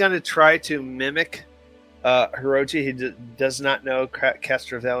try to mimic Hiroji. He does not know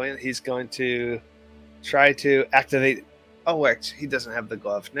Castrovelian. He's going to try to activate. Oh wait, he doesn't have the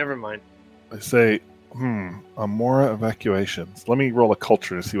glove. Never mind. I say, Amora evacuations. Let me roll a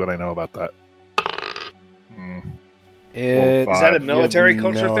culture to see what I know about that. Is that a You military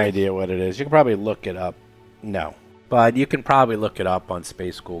culture no thing? idea what it is. You can probably look it up. No. But you can probably look it up on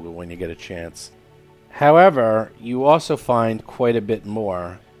Space Google when you get a chance. However, you also find quite a bit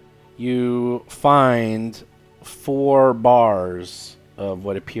more. You find 4 bars of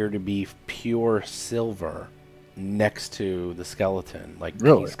what appear to be pure silver next to the skeleton. Like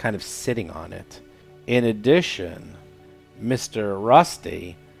Really? he's kind of sitting on it. In addition, Mr.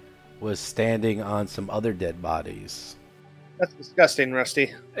 Rusty was standing on some other dead bodies. That's disgusting,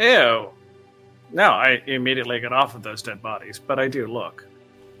 Rusty. Ew. No, I immediately get off of those dead bodies, but I do look.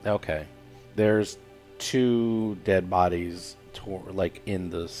 Okay. There's 2 dead bodies in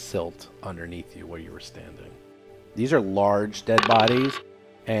the silt underneath you where you were standing. These are large dead bodies,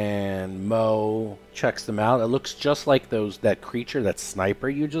 and Mo checks them out. It looks just like that creature, that sniper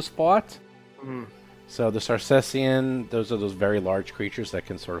you just fought. Mhm. So the Sarcessian, those are those very large creatures that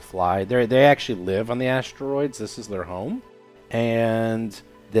can sort of fly. They actually live on the asteroids. This is their home. And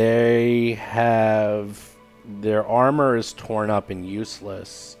they have... their armor is torn up and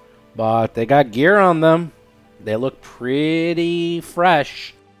useless. But they got gear on them. They look pretty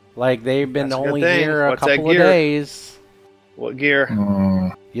fresh. Like they've been That's a good only thing. here a What's that couple of gear? days. What gear?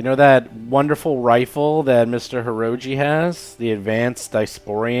 You know that wonderful rifle that Mr. Hiroji has? The Advanced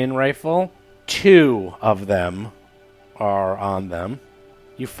Diasporian rifle? 2 of them are on them.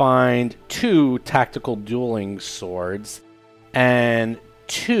 You find 2 tactical dueling swords and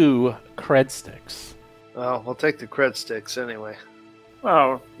 2 cred sticks. Oh, we'll take the cred sticks anyway.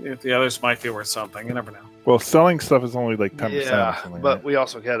 Well, the others might be worth something. You never know. Well, selling stuff is only like 10%. Yeah, or something, but right? we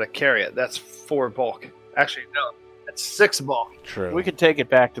also got to carry it. That's 4 bulk. Actually, no, that's 6 bulk. True. We could take it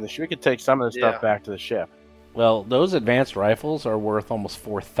back to the ship. We could take some of the stuff Yeah. back to the ship. Well, those advanced rifles are worth almost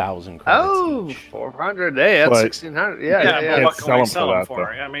 4,000 credits Oh, each. 400. Hey, that's But- 1,600. Yeah, but yeah. what Can't can we sell sell 'em them for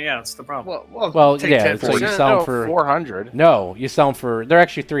for? that, I mean, yeah, that's the problem. Well, take yeah, 10%. so you sell them for 400. No, you sell them for. They're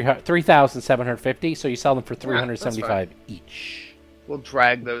actually 3,750. So you sell them for that's 375 each. We'll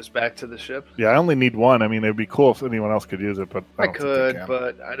drag those back to the ship. Yeah, I only need one. I mean, it'd be cool if anyone else could use it, but I don't think they could, can.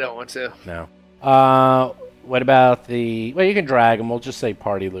 but I don't want to. No. What about the? Well, you can drag them. We'll just say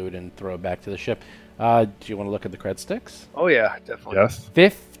party loot and throw it back to the ship. Do you want to look at the cred sticks? Oh yeah, definitely. Yes.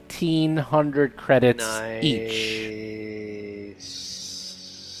 1,500 credits each.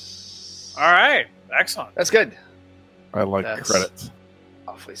 Nice. All right, excellent. That's good. I like That's- credits.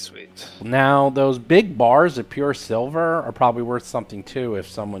 Awfully sweet. Now, those big bars of pure silver are probably worth something too. If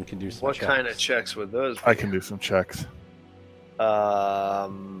someone can do some. What checks. kind of checks would those be? I can do some checks.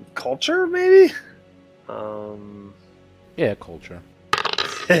 Culture maybe? Yeah, culture.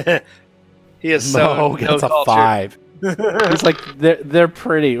 He is Mo so no gets a culture. 5. He's like, they're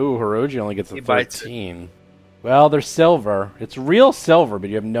pretty. Ooh, Hiroji only gets a He bites it. 13. Well, they're silver. It's real silver, but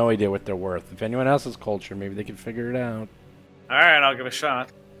you have no idea what they're worth. If anyone else has culture, maybe they can figure it out. All right, I'll give it a shot.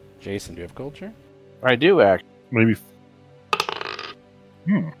 Jason, do you have culture? I do act. Maybe.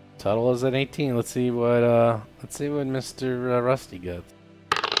 Tuttle is at 18. Let's see what Mr. Rusty gets.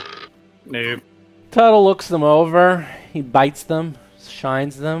 Nope. Tuttle looks them over. He bites them,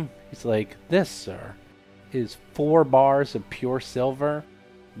 shines them. He's like, "This, sir, is 4 bars of pure silver,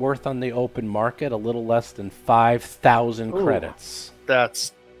 worth on the open market a little less than 5,000 Ooh. credits."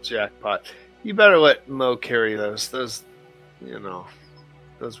 That's jackpot. You better let Mo carry those. Those we don't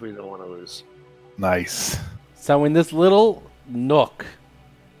want to lose. Nice. So in this little nook,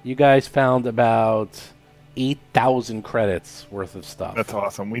 you guys found about 8,000 credits worth of stuff. That's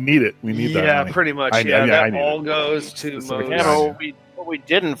awesome. We need it. We need that Yeah, money. pretty much. I That need all it. goes to Specific Mo's. Yeah, but what we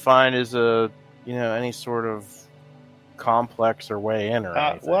didn't find is any sort of complex or way in or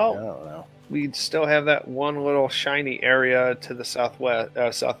anything. well- I don't know. We'd still have that one little shiny area to the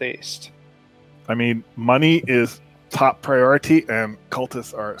southeast. I mean, money is top priority, and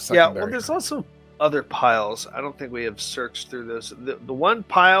cultists are Yeah, secondary. well, there's also other piles. I don't think we have searched through those. The one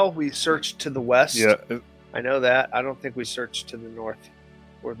pile we searched to the west. Yeah, I know that. I don't think we searched to the north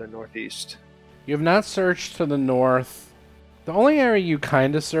or the northeast. You have not searched to the north. The only area you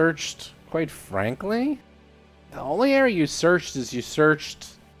kind of searched, quite frankly, the only area you searched is you searched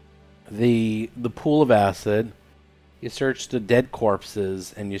the pool of acid, you searched the dead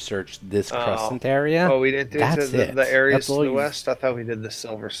corpses, and you searched this Oh. crescent area. Oh, we didn't do That's to it. the areas That's to all the you- west. I thought we did the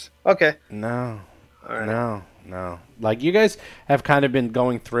silvers. Okay. No, All right. no. Like you guys have kind of been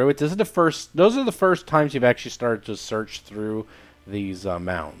going through it. Those are the first times you've actually started to search through these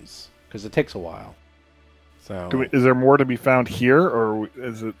mounds because it takes a while. So is there more to be found here, or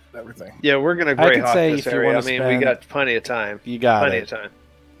is it everything? Yeah, we're gonna I could Greyhawk say this if you area. I wanna mean, spend- we got plenty of time. you got Plenty it. of time.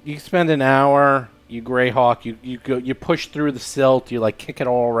 You spend an hour, you Greyhawk, you push through the silt, you like kick it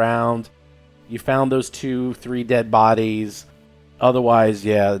all around. You found those 2-3 dead bodies. Otherwise,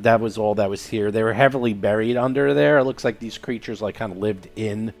 yeah, that was all that was here. They were heavily buried under there. It looks like these creatures like kind of lived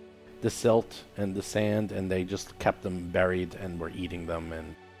in the silt and the sand, and they just kept them buried and were eating them.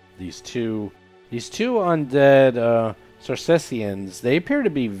 And these two undead Sarcessians, they appear to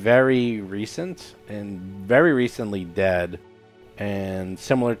be very recent and very recently dead. And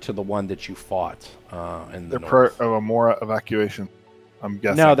similar to the one that you fought in the They're north. part of a Mora evacuation, I'm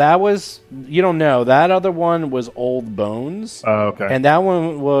guessing. No, that was... You don't know. That other one was Old Bones. Oh, okay. And that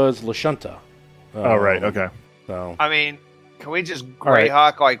one was Lashunta. Oh, right. Okay. So, I mean, can we just All right.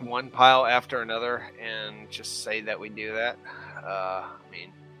 Greyhawk like one pile after another and just say that we do that? I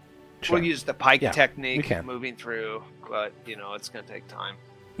mean, sure. we'll use the pike Yeah, we technique can. moving through, but it's going to take time.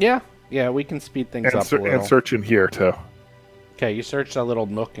 Yeah, we can speed things up a little. And search in here, too. Okay, you search that little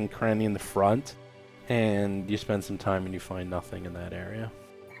nook and cranny in the front, and you spend some time and you find nothing in that area.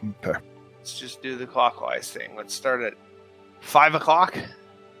 Okay. Let's just do the clockwise thing. Let's start at 5 o'clock.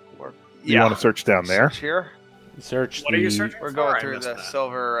 Or, You want to search down there? Search here. Search What the... are you searching We're for? going I through missed the that.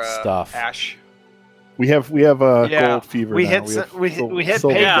 silver Stuff. ash. We have gold fever. We now. hit have we hit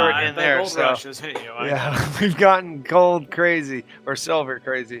silver pay fever. dirt in there. Gold So rush has hit you. yeah, we've gotten gold crazy or silver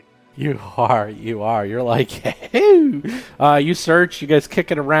crazy. You are. You're like, hey. You search. You guys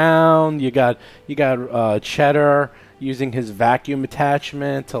kick it around. You got Cheddar using his vacuum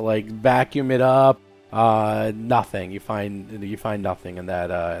attachment to like vacuum it up. Nothing. You find nothing in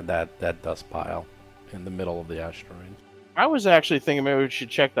that dust pile in the middle of the asteroid. I was actually thinking maybe we should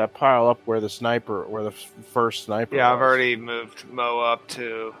check that pile up where the first sniper. Yeah, was. I've already moved Mo up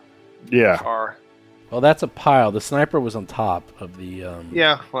to Yeah. far. Well, that's a pile. The sniper was on top of the.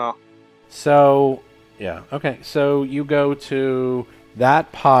 Yeah, well, So, yeah. Okay. So you go to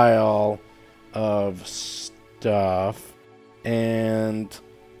that pile of stuff, and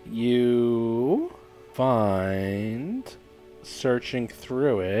you find, searching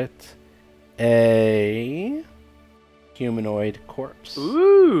through it, a humanoid corpse.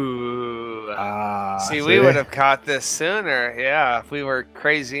 ooh. See, we see? would have caught this sooner. Yeah, if we were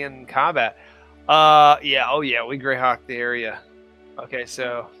crazy in combat. Yeah. Oh, yeah. We Greyhawked the area. Okay,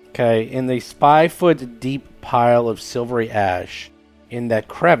 so Okay, in the 5-foot deep pile of silvery ash, in that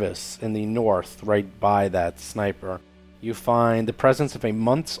crevice in the north, right by that sniper, you find the presence of a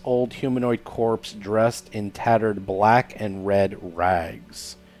months-old humanoid corpse dressed in tattered black and red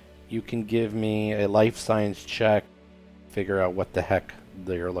rags. You can give me a life science check, figure out what the heck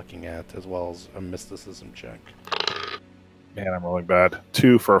you're looking at, as well as a mysticism check. Man, I'm rolling bad.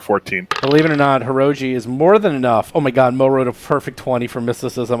 2 for a 14. Believe it or not, Hiroji is more than enough. Oh my god, Mo wrote a perfect 20 for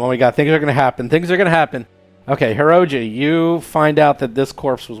mysticism. Oh my god, things are going to happen. Okay, Hiroji, you find out that this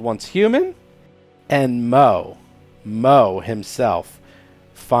corpse was once human, and Mo himself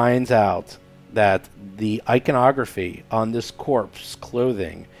finds out that the iconography on this corpse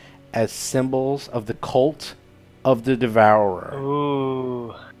clothing as symbols of the cult of the Devourer.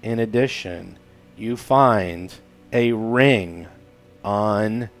 ooh. In addition, you find a ring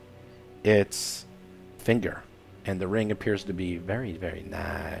on its finger, and the ring appears to be very, very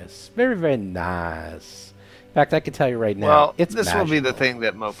nice. Very, very nice. In fact, I can tell you right now, Well, it's this will be the magical. thing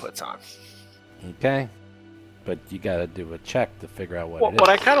that Mo puts on. Okay. But you gotta do a check to figure out what Well, it is. what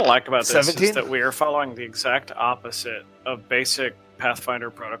I kind of like about this 17? is that we are following the exact opposite of basic Pathfinder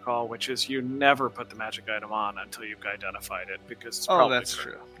protocol, which is you never put the magic item on until you've identified it, because it's Oh, probably that's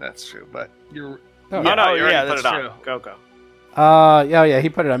true. That's true. But you're. Oh, Oh, no, you already yeah, put that's it on. true. Go. Yeah, he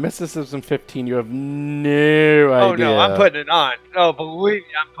put it on. Mysticism 15, you have no idea. Oh no, I'm putting it on. Oh, believe me,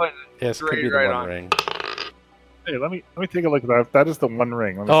 I'm putting it. Yes, could straight be the right one on. ring. Hey, let me take a look at that. That is the one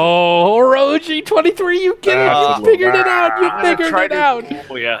ring. Let me see. Oh, Orochi 23, you get it. That's You the figured it out. You I'm gonna figured try it to- out.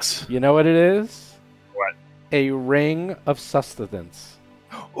 Oh, yes. You know what it is? What? A ring of sustenance.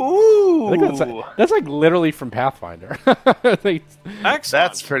 Ooh, I think that's like literally from Pathfinder. They- Excellent.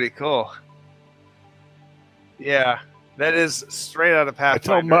 that's pretty cool. Yeah, that is straight out of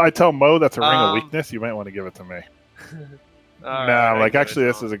Pathfinder. I tell Mo that's a ring of Um, weakness. You might want to give it to me. All No, right, I like get it actually,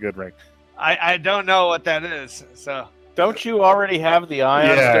 this now. is a good ring. I don't know what that is. So Don't you already have the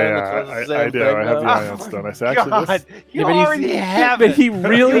ion stone? that does the I same do. thing, I have the though? ion stone. I say actually, this, you Yeah, but he's- already have but it. he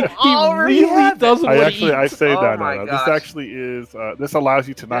really already have it. doesn't I want to actually, eat. I say Oh no, my no, no. gosh. This actually is. This allows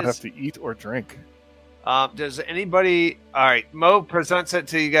you to not have This- to eat or drink. Does anybody? All right, Mo presents it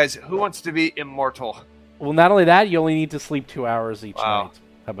to you guys. Who wants to be immortal? Well, not only that, you only need to sleep 2 hours each Wow. night.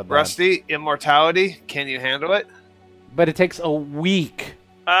 How about that? Rusty, immortality. Can you handle it? But it takes a week.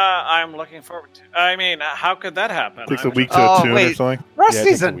 I'm looking forward to. I mean, how could that happen? It takes I'm a week just- to Oh, attune or wait. something. Rusty's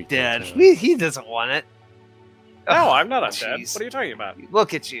takes a week to undead. attune. He doesn't want it. No, Oh, I'm not undead. jeez. What are you talking about?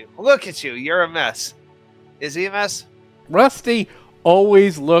 Look at you. Look at you. You're a mess. Is he a mess? Rusty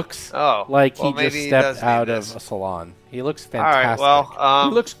always looks Oh, like well, he maybe just does stepped need out this. of a salon. He looks All right. fantastic. Well,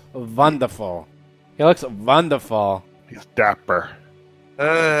 he looks wonderful. He looks wonderful. He's dapper.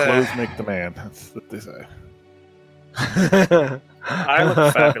 uh, Clothes make the man. That's what they say. I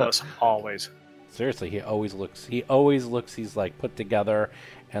look fabulous always. Seriously, he always looks. He's like put together,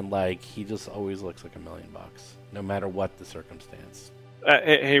 and like he just always looks like $1 million, no matter what the circumstance.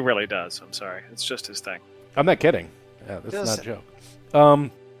 He really does. I'm sorry. It's just his thing. I'm not kidding. Yeah, this is Does- not a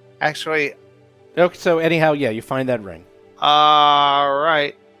joke. Actually, Okay, so anyhow, yeah, you find that ring. all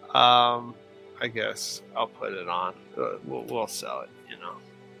right. I guess I'll put it on. We'll sell it. You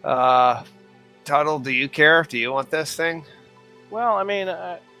know. Tuttle, do you care? Do you want this thing? Well, I mean,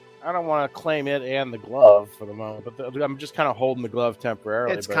 I don't want to claim it and the glove for the moment, but I'm just kind of holding the glove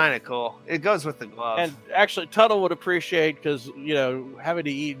temporarily. It's kind of cool. It goes with the glove. And actually, Tuttle would appreciate because having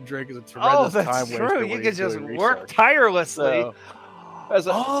to eat and drink is a oh, tremendous that's time true. waster You when could he's just doing work research. tirelessly. So, as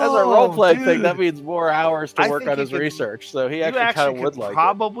a role-playing thing, dude. that means more hours to I work think on you his could- research. So he You actually kind of would could like it.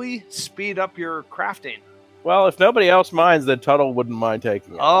 probably speed up your crafting. Well, if nobody else minds, then Tuttle wouldn't mind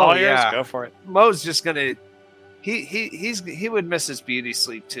taking it. Oh, yours, yeah. go for it. Mo's just gonna. He would miss his beauty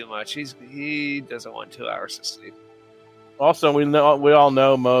sleep too much. He doesn't want 2 hours of sleep. Also, we all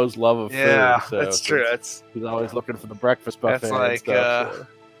know Mo's love of Yeah, food. So that's true. That's he's always looking for the breakfast buffet. That's and like, stuff, so.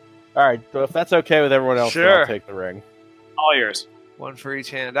 All right, so if that's okay with everyone else, then Sure. I'll take the ring. All yours. one for each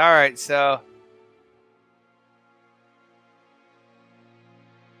hand. All right, so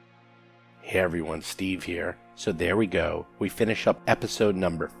Hey everyone, Steve here. So there we go. We finish up episode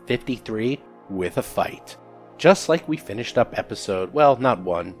number 53 with a fight. Just like we finished up episode, well, not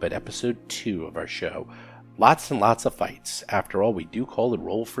 1, but episode 2 of our show. Lots and lots of fights. After all, we do call it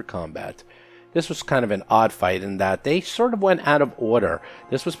Roll for Combat. This was kind of an odd fight in that they sort of went out of order.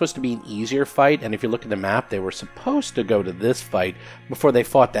 This was supposed to be an easier fight, and if you look at the map, they were supposed to go to this fight before they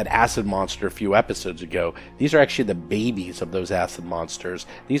fought that acid monster a few episodes ago. These are actually the babies of those acid monsters.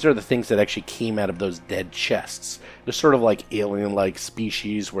 These are the things that actually came out of those dead chests. They're sort of like alien-like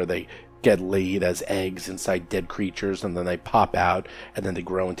species where they get laid as eggs inside dead creatures, and then they pop out, and then they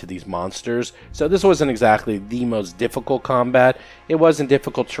grow into these monsters. So this wasn't exactly the most difficult combat. It wasn't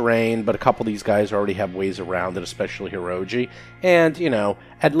difficult terrain, but a couple of these guys already have ways around it, especially Hiroji. And, you know,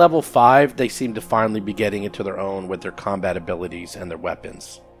 at level 5, they seem to finally be getting into their own with their combat abilities and their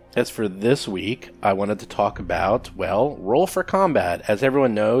weapons. As for this week, I wanted to talk about, well, Roll for Combat. As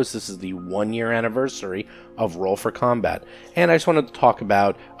everyone knows, this is the 1-year anniversary of Roll for Combat. And I just wanted to talk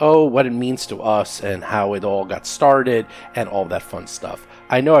about, what it means to us and how it all got started and all that fun stuff.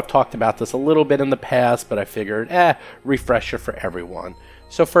 I know I've talked about this a little bit in the past, but I figured, refresher for everyone.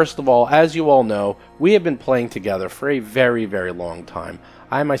 So first of all, as you all know, we have been playing together for a very, very long time.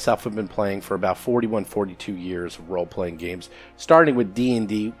 I myself have been playing for about 41, 42 years of role-playing games, starting with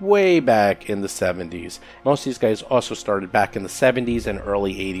D&D way back in the 70s. Most of these guys also started back in the 70s and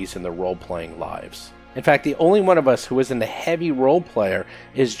early 80s in their role-playing lives. In fact, the only one of us who isn't a heavy role player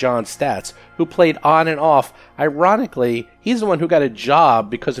is John Stats, who played on and off. Ironically, he's the one who got a job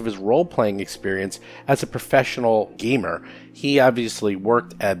because of his role-playing experience as a professional gamer. He obviously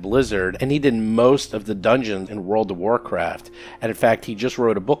worked at Blizzard, and he did most of the dungeons in World of Warcraft. And in fact, he just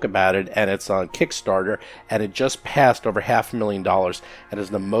wrote a book about it, and it's on Kickstarter, and it just passed over $500,000, and is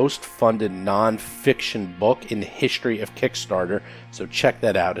the most funded non-fiction book in the history of Kickstarter. So check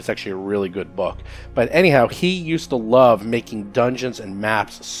that out. It's actually a really good book. But anyhow, he used to love making dungeons and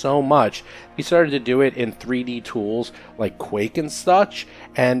maps so much, he started to do it in 3D tools like Quake and such,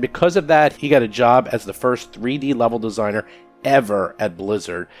 and because of that, he got a job as the first 3D level designer ever at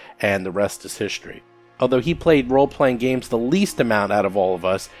Blizzard, and the rest is history. Although he played role-playing games the least amount out of all of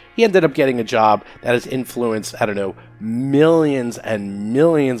us, he ended up getting a job that has influenced, millions and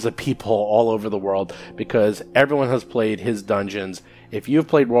millions of people all over the world, because everyone has played his dungeons. If you've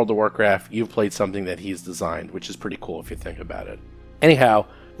played World of Warcraft, you've played something that he's designed, which is pretty cool if you think about it. Anyhow,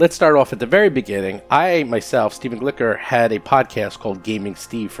 let's start off at the very beginning. I, myself, Steven Glicker, had a podcast called Gaming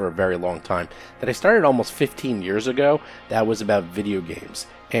Steve for a very long time that I started almost 15 years ago that was about video games.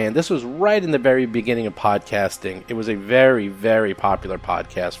 And this was right in the very beginning of podcasting. It was a very, very popular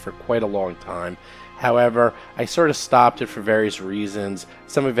podcast for quite a long time. However, I sort of stopped it for various reasons.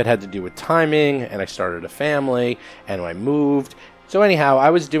 Some of it had to do with timing, and I started a family, and I moved. So anyhow, I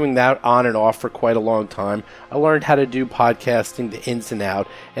was doing that on and off for quite a long time. I learned how to do podcasting, the ins and out,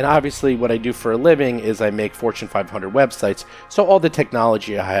 and obviously what I do for a living is I make Fortune 500 websites, so all the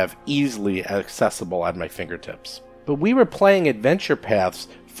technology I have easily accessible at my fingertips. But we were playing Adventure Paths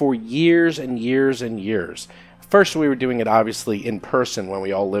for years and years and years. First, we were doing it obviously in person when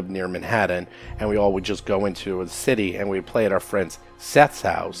we all lived near Manhattan, and we all would just go into the city and we'd play at our friend's Seth's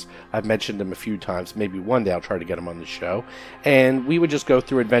house. I've mentioned him a few times. Maybe one day I'll try to get him on the show. And we would just go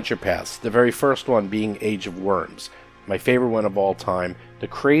through adventure paths, the very first one being Age of Worms. My favorite one of all time, the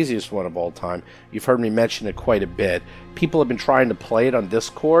craziest one of all time. You've heard me mention it quite a bit. People have been trying to play it on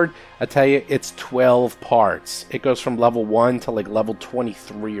Discord. I tell you, it's 12 parts. It goes from level 1 to like level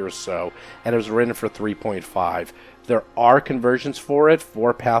 23 or so, and it was written for 3.5. There are conversions for it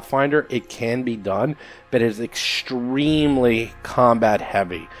for Pathfinder. It can be done, but it is extremely combat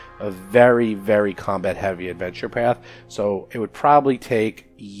heavy. A very, very combat heavy adventure path. So it would probably take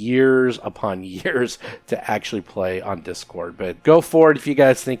years upon years to actually play on Discord. But go for it if you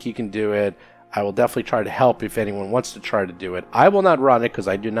guys think you can do it. I will definitely try to help if anyone wants to try to do it. I will not run it because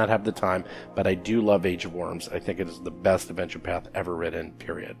I do not have the time, but I do love Age of Worms. I think it is the best adventure path ever written,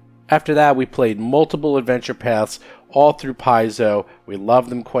 period. After that, we played multiple adventure paths all through Paizo. We love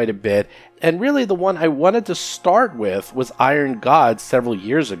them quite a bit. And really the one I wanted to start with was Iron Gods several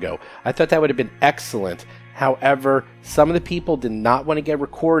years ago. I thought that would have been excellent. However, some of the people did not want to get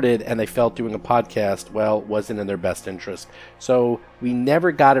recorded, and they felt doing a podcast, well, wasn't in their best interest. So we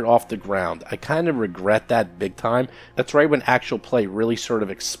never got it off the ground. I kind of regret that big time. That's right when actual play really sort of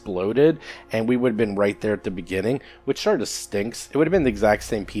exploded, and we would have been right there at the beginning, which sort of stinks. It would have been the exact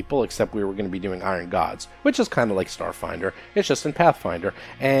same people, except we were going to be doing Iron Gods, which is kind of like Starfinder. It's just in Pathfinder.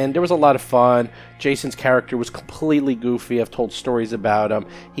 And there was a lot of fun. Jason's character was completely goofy. I've told stories about him.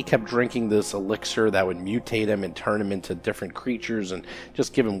 He kept drinking this elixir that would mutate him and turn him into different creatures and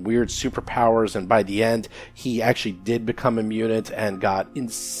just give him weird superpowers, and by the end he actually did become a mutant and got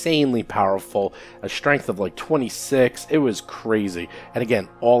insanely powerful, a strength of like 26. It was crazy, and again,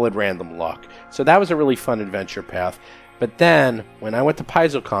 all at random luck. So that was a really fun adventure path. But then when I went to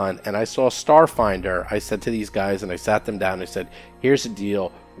PaizoCon and I saw Starfinder, I said to these guys, and I sat them down and I said, here's the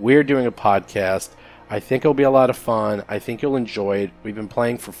deal, we're doing a podcast. I think it'll be a lot of fun. I think you'll enjoy it. We've been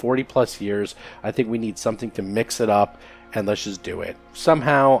playing for 40 plus years. I think we need something to mix it up, and let's just do it.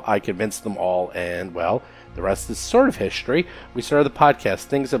 Somehow I convinced them all, and well, the rest is sort of history. We started the podcast.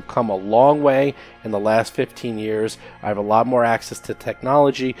 Things have come a long way in the last 15 years. I have a lot more access to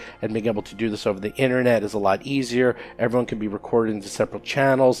technology, and being able to do this over the internet is a lot easier. Everyone can be recorded into separate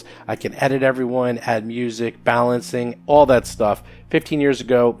channels. I can edit everyone, add music, balancing, all that stuff. 15 years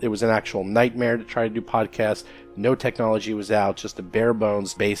ago, it was an actual nightmare to try to do podcasts. No technology was out, just the bare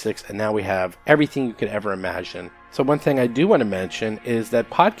bones basics, and now we have everything you could ever imagine. So one thing I do want to mention is that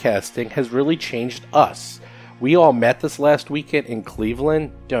podcasting has really changed us. We all met this last weekend in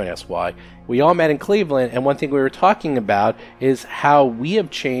Cleveland. Don't ask why. We all met in Cleveland, and one thing we were talking about is how we have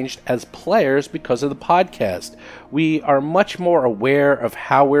changed as players because of the podcast. We are much more aware of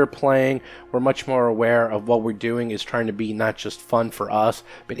how we're playing. We're much more aware of what we're doing is trying to be not just fun for us,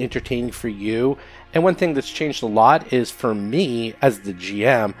 but entertaining for you. And one thing that's changed a lot is for me, as the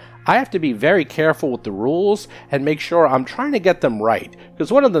GM, I have to be very careful with the rules and make sure I'm trying to get them right.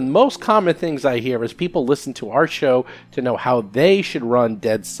 Because one of the most common things I hear is people listen to our show to know how they should run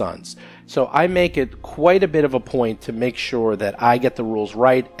Dead Sons. So I make it quite a bit of a point to make sure that I get the rules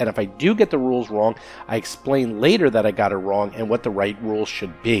right. And if I do get the rules wrong, I explain later that I got it wrong and what the right rules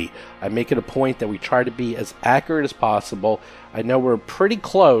should be. I make it a point that we try to be as accurate as possible. I know we're pretty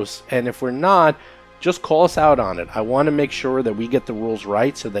close, and if we're not, just call us out on it. I want to make sure that we get the rules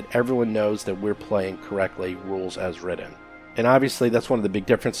right so that everyone knows that we're playing correctly, rules as written. And obviously that's one of the big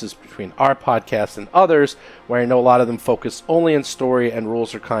differences between our podcast and others, where I know a lot of them focus only on story and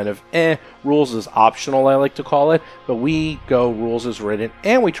rules are kind of rules is optional, I like to call it, but we go rules as written,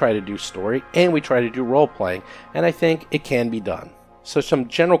 and we try to do story, and we try to do role playing, and I think it can be done. So some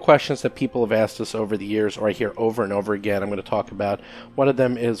general questions that people have asked us over the years, or I hear over and over again, I'm going to talk about. One of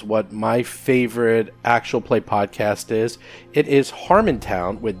them is what my favorite actual play podcast is. It is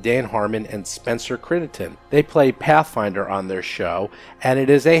Harmontown with Dan Harmon and Spencer Crittenden. They play Pathfinder on their show, and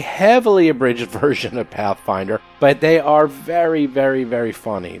it is a heavily abridged version of Pathfinder, but they are very, very, very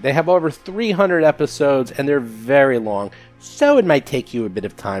funny. They have over 300 episodes, and they're very long, so it might take you a bit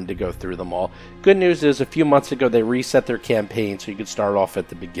of time to go through them all. Good news is a few months ago they reset their campaign so you could start off at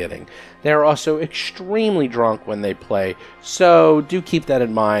the beginning. They are also extremely drunk when they play, so do keep that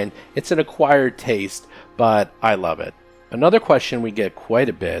in mind. It's an acquired taste, but I love it. Another question we get quite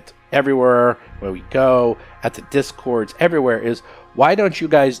a bit, everywhere where we go, at the Discords, everywhere, is why don't you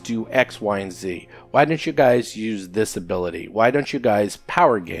guys do X, Y, and Z? Why don't you guys use this ability? Why don't you guys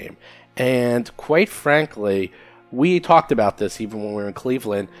power game? And quite frankly, we talked about this even when we were in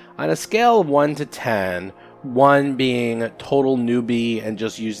Cleveland. On a scale of 1 to 10, 1 being total newbie and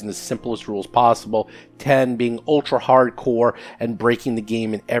just using the simplest rules possible, 10 being ultra hardcore and breaking the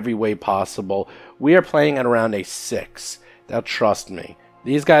game in every way possible, we are playing at around a 6. Now trust me,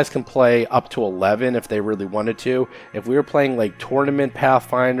 these guys can play up to 11 if they really wanted to. If we were playing like Tournament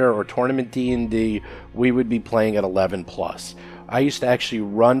Pathfinder or Tournament D&D, we would be playing at 11 plus. I used to actually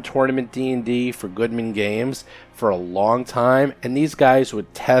run Tournament D&D for Goodman Games for a long time, and these guys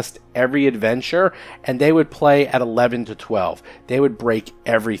would test every adventure, and they would play at 11 to 12. They would break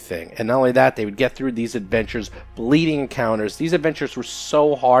everything, and not only that, they would get through these adventures, bleeding encounters. These adventures were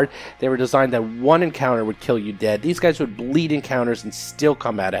so hard, they were designed that one encounter would kill you dead. These guys would bleed encounters and still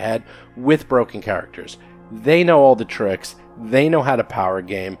come out ahead with broken characters. They know all the tricks. They know how to power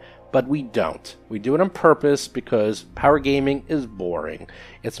game. but we don't. We do it on purpose because power gaming is boring.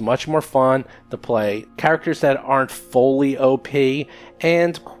 It's much more fun to play characters that aren't fully OP,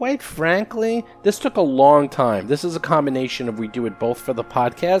 and quite frankly, this took a long time. This is a combination of we do it both for the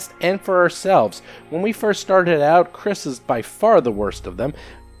podcast and for ourselves. When we first started out, Chris is by far the worst of them.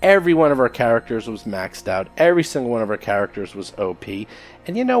 Every one of our characters was maxed out. Every single one of our characters was OP.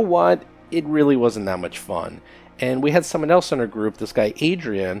 And you know what? It really wasn't that much fun. And we had someone else in our group, this guy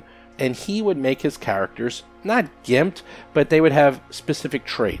Adrian, and he would make his characters not gimped, but they would have specific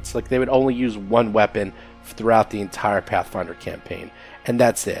traits. Like they would only use one weapon throughout the entire Pathfinder campaign. And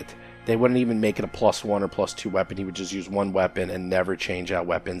that's it. They wouldn't even make it a +1 or +2 weapon. He would just use one weapon and never change out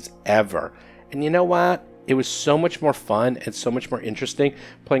weapons ever. And you know what? It was so much more fun and so much more interesting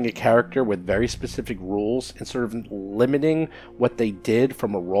playing a character with very specific rules and sort of limiting what they did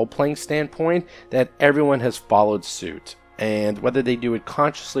from a role-playing standpoint that everyone has followed suit. And whether they do it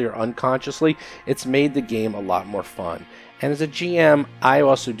consciously or unconsciously, it's made the game a lot more fun. And as a GM, I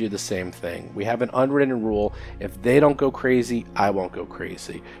also do the same thing. We have an unwritten rule. If they don't go crazy, I won't go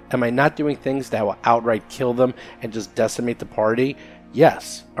crazy. Am I not doing things that will outright kill them and just decimate the party?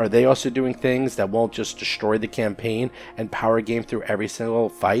 Yes. Are they also doing things that won't just destroy the campaign and power game through every single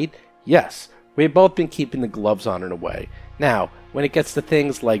fight? Yes. We've both been keeping the gloves on in a way. Now, when it gets to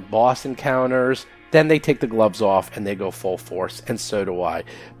things like boss encounters, then they take the gloves off and they go full force, and so do I.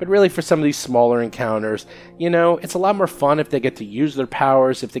 But really, for some of these smaller encounters, it's a lot more fun if they get to use their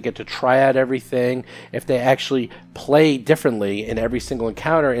powers, if they get to try out everything, if they actually play differently in every single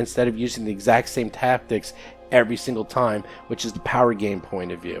encounter instead of using the exact same tactics every single time, which is the power game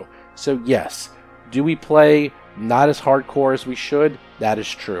point of view. So yes, do we play not as hardcore as we should? That is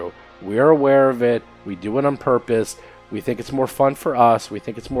true. We are aware of it. We do it on purpose. We think it's more fun for us. We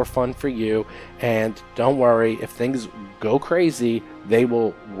think it's more fun for you. And don't worry, if things go crazy, they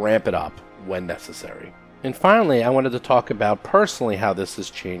will ramp it up when necessary. And finally, I wanted to talk about personally how this has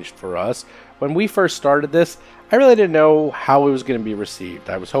changed for us. When we first started this, I really didn't know how it was going to be received.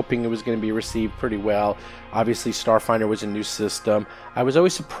 I was hoping it was going to be received pretty well. Obviously, Starfinder was a new system. I was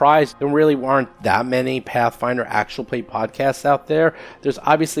always surprised there really weren't that many Pathfinder actual play podcasts out there. There's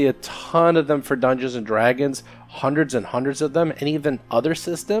obviously a ton of them for Dungeons & Dragons, hundreds and hundreds of them, and even other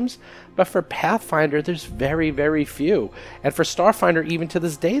systems. But for Pathfinder, there's very, very few. And for Starfinder, even to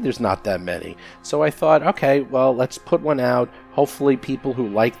this day, there's not that many. So I thought, okay, well, let's put one out. Hopefully people who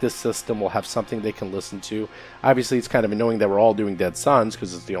like this system will have something they can listen to. Obviously, it's kind of annoying that we're all doing Dead Suns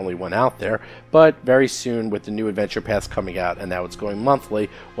because it's the only one out there. But very soon, with the new Adventure Pass coming out, and now it's going monthly,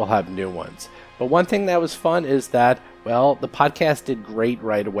 we'll have new ones. But one thing that was fun is that, well, the podcast did great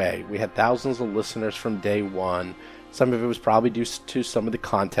right away. We had thousands of listeners from day one. Some of it was probably due to some of the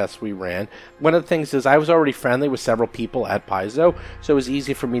contests we ran. One of the things is I was already friendly with several people at Paizo, so it was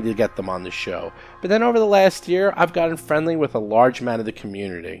easy for me to get them on the show. But then over the last year, I've gotten friendly with a large amount of the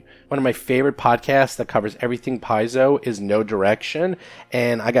community. One of my favorite podcasts that covers everything Paizo is No Direction,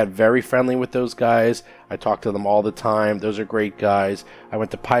 and I got very friendly with those guys. I talk to them all the time. Those are great guys. I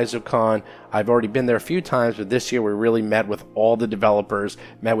went to PaizoCon. I've already been there a few times, but this year we really met with all the developers,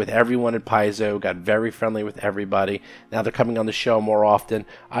 met with everyone at Paizo, got very friendly with everybody. Now they're coming on the show more often.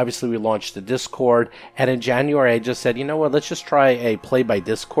 Obviously, we launched the Discord, and in January I just said, you know what, let's just try a play by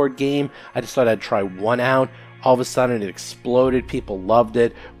Discord game. I just thought I'd try one out. All of a sudden it exploded. People loved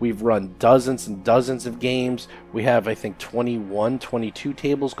it. We've run dozens and dozens of games. We have, I think, 21, 22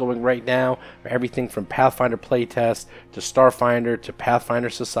 tables going right now. Everything from Pathfinder playtest to Starfinder to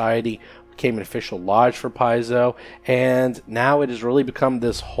Pathfinder Society. Became an official lodge for Paizo. And now it has really become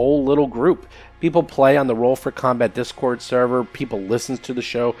this whole little group. People play on the Roll for Combat Discord server. People listen to the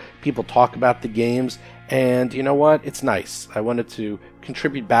show. People talk about the games. And you know what? It's nice. I wanted to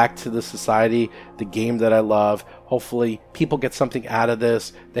contribute back to the society, the game that I love. Hopefully people get something out of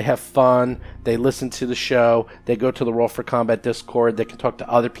this. They have fun. They listen to the show. They go to the Roll for Combat Discord. They can talk to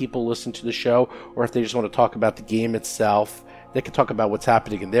other people, listen to the show. Or if they just want to talk about the game itself, they can talk about what's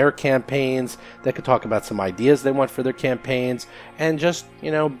happening in their campaigns. They can talk about some ideas they want for their campaigns. And just,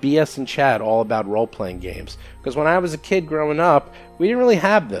 BS and chat all about role-playing games. Because when I was a kid growing up, we didn't really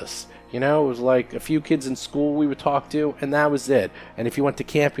have this. It was like a few kids in school we would talk to, and that was it. And if you went to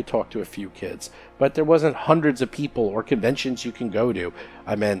camp, you talked to a few kids. But there wasn't hundreds of people or conventions you can go to.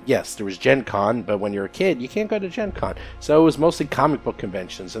 I mean, yes, there was Gen Con, but when you're a kid, you can't go to Gen Con. So it was mostly comic book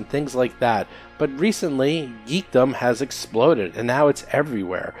conventions and things like that. But recently, geekdom has exploded, and now it's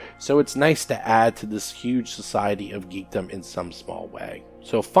everywhere. So it's nice to add to this huge society of geekdom in some small way.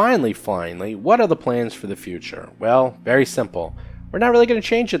 So finally, what are the plans for the future? Well, very simple. we're not really going to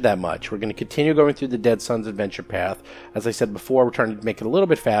change it that much. We're going to continue going through the Dead Suns adventure path. As I said before, we're trying to make it a little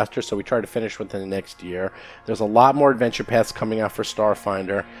bit faster, so we try to finish within the next year. There's a lot more adventure paths coming out for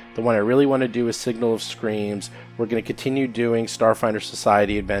Starfinder. The one I really want to do is Signal of Screams. We're going to continue doing Starfinder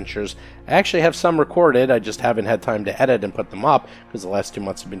Society adventures. I actually have some recorded. I just haven't had time to edit and put them up because the last 2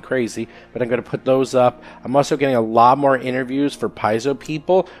 months have been crazy, but I'm going to put those up. I'm also getting a lot more interviews for Paizo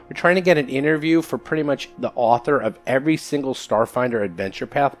people. We're trying to get an interview for pretty much the author of every single Starfinder Adventure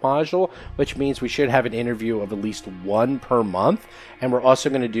Path module, which means we should have an interview of at least one per month. And we're also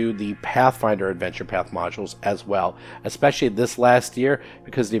going to do the Pathfinder Adventure Path modules as well, especially this last year,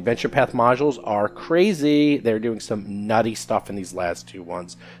 because the Adventure Path modules are crazy. They're doing some nutty stuff in these last 2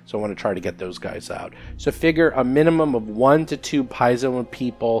 ones, so I want to try to get those guys out. So figure a minimum of 1 to 2 Paizo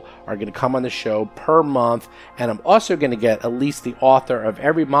people are going to come on the show per month, and I'm also going to get at least the author of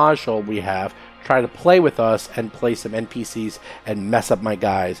every module we have try to play with us and play some NPCs and mess up my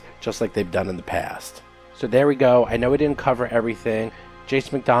guys just like they've done in the past. So there we go. I know we didn't cover everything.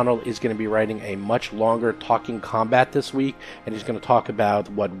 Jason McDonald is going to be writing a much longer Talking Combat this week, and he's going to talk about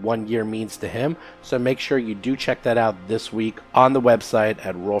what 1 year means to him. So make sure you do check that out this week on the website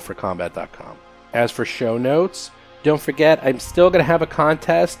at rollforcombat.com. As for show notes, don't forget, I'm still going to have a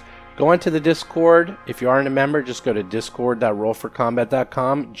contest. Go into the Discord. If you aren't a member, just go to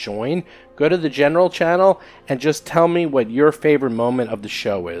discord.rollforcombat.com, join, go to the general channel, and just tell me what your favorite moment of the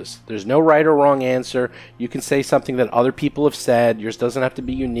show is. There's no right or wrong answer. You can say something that other people have said. Yours doesn't have to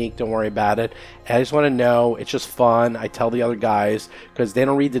be unique. Don't worry about it. I just want to know. It's just fun. I tell the other guys, because they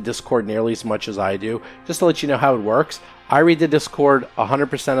don't read the Discord nearly as much as I do. Just to let you know how it works. I read the Discord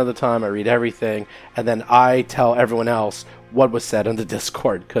 100% of the time. I read everything, and then I tell everyone else what was said on the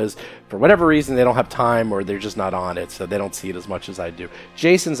Discord, because for whatever reason they don't have time or they're just not on it, so they don't see it as much as I do.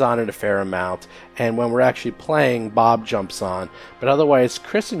 Jason's on it a fair amount, and when we're actually playing, Bob jumps on. But otherwise,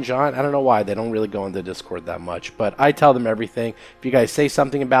 Chris and John, I don't know why, they don't really go into Discord that much, but I tell them everything. If you guys say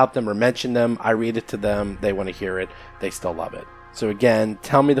something about them or mention them, I read it to them. They want to hear it. They still love it. So again,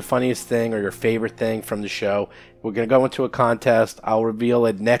 tell me the funniest thing or your favorite thing from the show. We're going to go into a contest. I'll reveal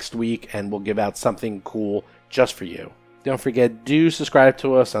it next week, and we'll give out something cool just for you. Don't forget, do subscribe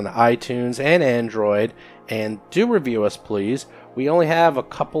to us on iTunes and Android, and do review us, please. We only have a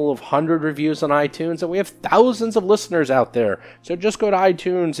couple of 100 reviews on iTunes, and we have thousands of listeners out there. So just go to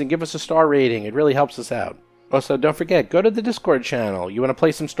iTunes and give us a star rating. It really helps us out. Also, don't forget, go to the Discord channel. You want to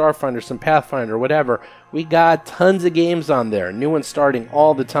play some Starfinder, some Pathfinder, whatever. We got tons of games on there, new ones starting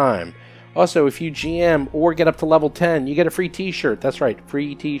all the time. Also, if you GM or get up to level 10, you get a free t-shirt. That's right,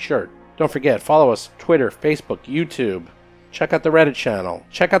 free t-shirt. Don't forget, follow us, Twitter, Facebook, YouTube. Check out the Reddit channel.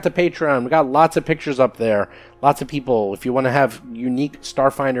 Check out the Patreon. We got lots of pictures up there. Lots of people. If you want to have unique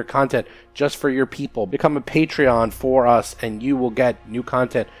Starfinder content just for your people, become a Patreon for us, and you will get new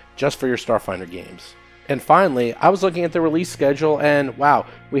content just for your Starfinder games. And finally, I was looking at the release schedule, and wow,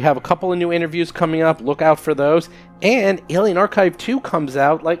 we have a couple of new interviews coming up. Look out for those. And Alien Archive 2 comes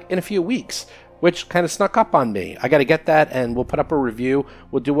out like in a few weeks, which kind of snuck up on me. I got to get that, and we'll put up a review.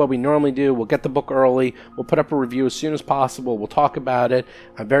 We'll do what we normally do. We'll get the book early. We'll put up a review as soon as possible. We'll talk about it.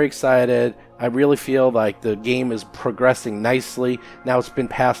 I'm very excited. I really feel like the game is progressing nicely. Now it's been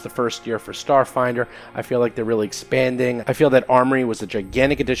past the first year for Starfinder. I feel like they're really expanding. I feel that Armory was a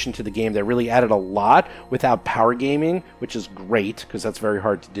gigantic addition to the game that really added a lot without power gaming, which is great because that's very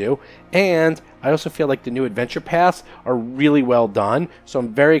hard to do. And I also feel like the new adventure paths are really well done. So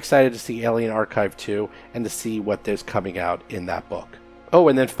I'm very excited to see Alien Archive 2 and to see what there's coming out in that book. Oh,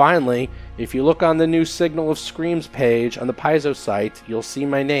 and then finally, if you look on the new Signal of Screams page on the Paizo site, you'll see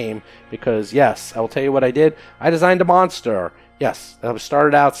my name because, yes, I will tell you what I did. I designed a monster. Yes, I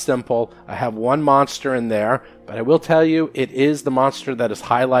started out simple. I have one monster in there, but I will tell you it is the monster that is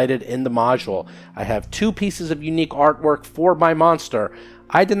highlighted in the module. I have 2 pieces of unique artwork for my monster.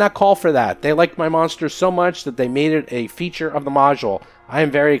 I did not call for that. They liked my monster so much that they made it a feature of the module. I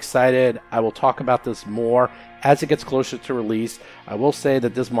am very excited. I will talk about this more as it gets closer to release. I will say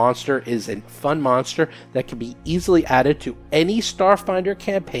that this monster is a fun monster that can be easily added to any Starfinder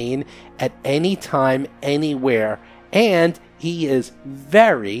campaign at any time, anywhere. And he is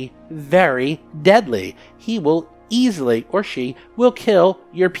very, very deadly. He will easily, or she, will kill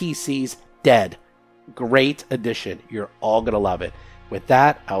your PCs dead. Great addition. You're all going to love it. With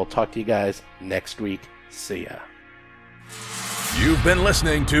that, I will talk to you guys next week. See ya. You've been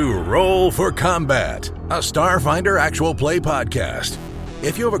listening to Roll for Combat, a Starfinder actual play podcast.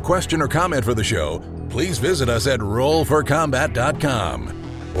 If you have a question or comment for the show, please visit us at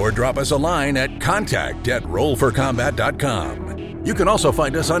rollforcombat.com or drop us a line at contact@rollforcombat.com. You can also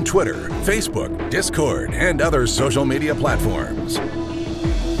find us on Twitter, Facebook, Discord, and other social media platforms.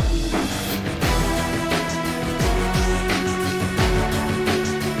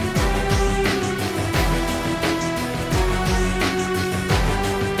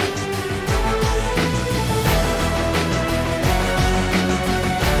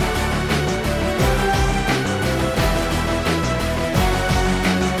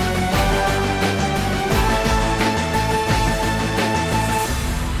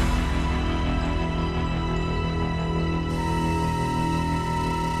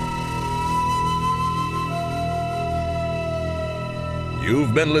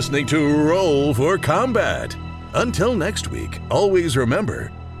 You've been listening to Roll for Combat. Until next week, always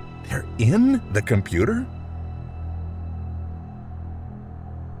remember, they're in the computer?